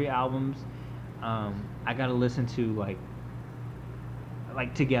those 3 albums, I gotta listen to like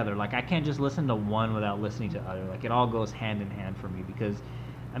together. Like I can't just listen to one without listening to other. Like it all goes hand in hand for me because,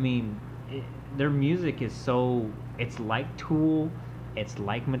 I mean, their music is so. It's like Tool, it's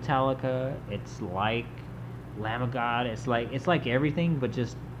like Metallica, it's like Lamb of God. It's like everything, but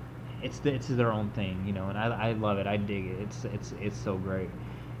just it's their own thing, you know. And I love it. I dig it. It's so great.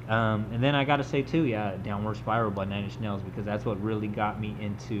 And then I gotta say too, yeah, Downward Spiral by Nine Inch Nails because that's what really got me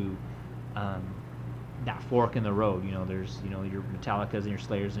into that fork in the road. You know, there's, you know, your Metallicas and your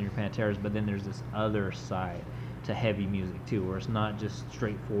Slayers and your Panteras, but then there's this other side to heavy music too, where it's not just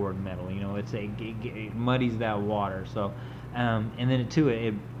straightforward metal. You know, it muddies that water. So, and then too,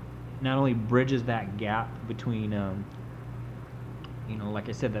 it not only bridges that gap between, you know, like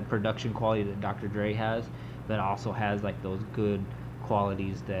I said, that production quality that Dr. Dre has, but also has like those good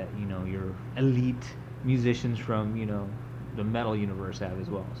qualities that, you know, your elite musicians from, you know, the metal universe have as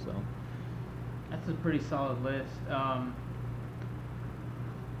well. So. That's a pretty solid list.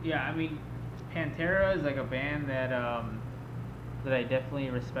 Yeah, I mean, Pantera is like a band that that I definitely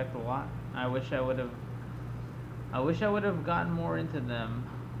respect a lot. I wish I would have gotten more into them,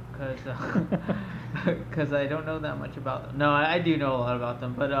 cause I don't know that much about them. No, I do know a lot about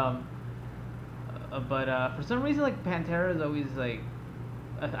them, but for some reason, like Pantera is always like,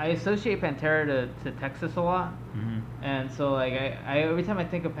 I associate Pantera to Texas a lot, and so like I every time I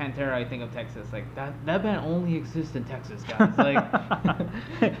think of Pantera, I think of Texas. Like that band only exists in Texas, guys. Like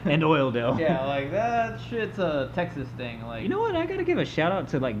and Oildale. Yeah, like that shit's a Texas thing. Like, you know what? I gotta give a shout out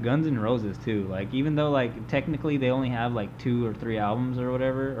to like Guns N' Roses too. Like even though like technically they only have like 2 or 3 albums or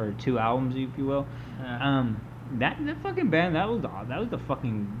whatever, or 2 albums if you will. Yeah. That fucking band that was the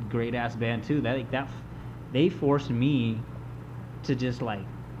fucking great ass band too. They forced me to just like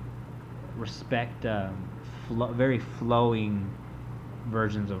respect very flowing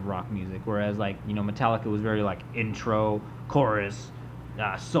versions of rock music, whereas like, you know, Metallica was very like intro, chorus,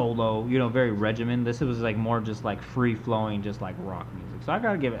 solo, you know, very regimented. This was like more just like free flowing, just like rock music. So I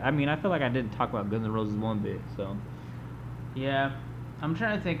gotta give it. I mean, I feel like I didn't talk about Guns N' Roses one bit. So yeah, I'm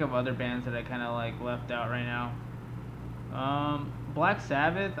trying to think of other bands that I kind of like left out right now. Black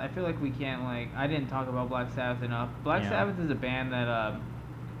Sabbath, I feel like we can't, like, I didn't talk about Black Sabbath enough. Black Sabbath is a band that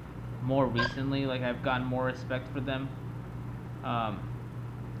more recently, like, I've gotten more respect for them. And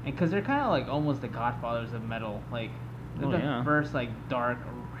because they're kind of like almost the godfathers of metal. Like, they're the first like dark,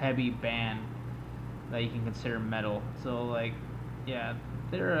 heavy band that you can consider metal. So like, yeah,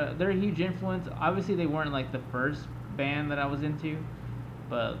 they're a huge influence. Obviously, they weren't like the first band that I was into.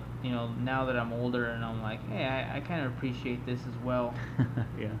 But, you know, now that I'm older and I'm like, hey, I kind of appreciate this as well.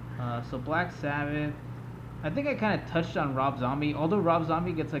 yeah. So Black Sabbath. I think I kind of touched on Rob Zombie. Although Rob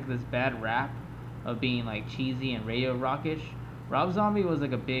Zombie gets like this bad rap of being like cheesy and radio rockish, Rob Zombie was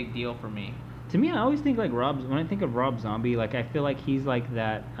like a big deal for me. To me, I always think like when I think of Rob Zombie, like I feel like he's like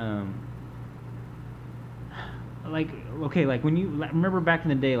that, like, okay, like when you remember back in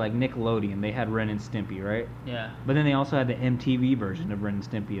the day, like Nickelodeon, they had Ren and Stimpy, right? Yeah. But then they also had the MTV version of Ren and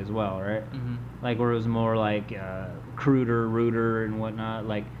Stimpy as well, right? Mm-hmm. Like where it was more like cruder, ruder, and whatnot.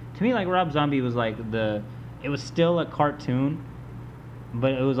 Like to me, like Rob Zombie was like it was still a cartoon,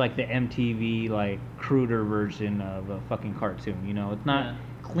 but it was like the MTV like cruder version of a fucking cartoon. You know, it's not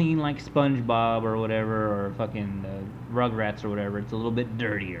clean like SpongeBob or whatever, or fucking Rugrats or whatever. It's a little bit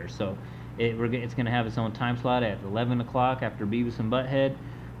dirtier, so. It's gonna have its own time slot at 11 o'clock after Beavis and Butthead.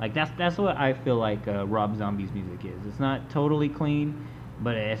 Like that's what I feel like Rob Zombie's music is. It's not totally clean,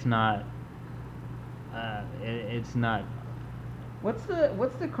 but it's not. It's not. What's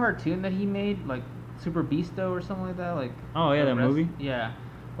the cartoon that he made, like Super Beasto or something like that? Like, oh yeah, that movie. Yeah,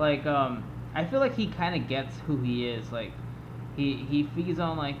 like I feel like he kind of gets who he is. Like he feeds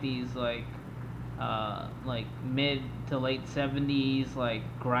on like these like mid to late 70s like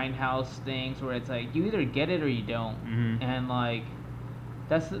grindhouse things where it's like you either get it or you don't. Mm-hmm. And like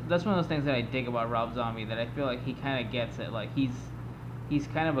that's one of those things that I dig about Rob Zombie, that I feel like he kind of gets it. Like he's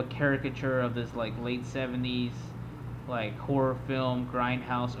kind of a caricature of this like late 70s like horror film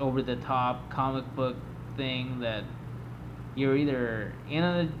grindhouse over the top comic book thing that you're either in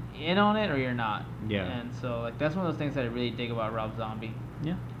on it or you're not. Yeah. And so like that's one of those things that I really dig about Rob Zombie.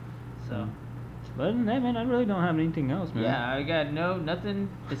 Yeah. So. But other than that, man, I really don't have anything else, man. Yeah, I got nothing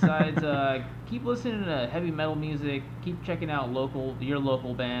besides keep listening to heavy metal music. Keep checking out your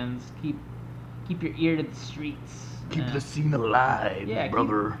local bands. Keep your ear to the streets. Keep the scene alive,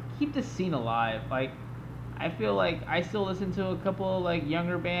 brother. Keep the scene alive. Like, I feel like I still listen to a couple like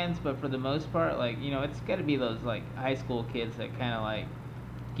younger bands, but for the most part, like it's got to be those like high school kids that kind of like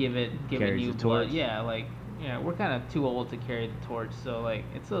give it new blood. Yeah, like. Yeah, we're kind of too old to carry the torch, so like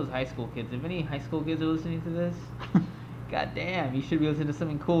it's those high school kids. If any high school kids are listening to this, god damn, you should be listening to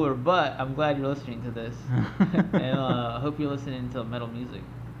something cooler. But I'm glad you're listening to this, and I hope you're listening to metal music.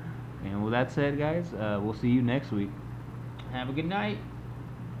 And with that said, guys, we'll see you next week. Have a good night.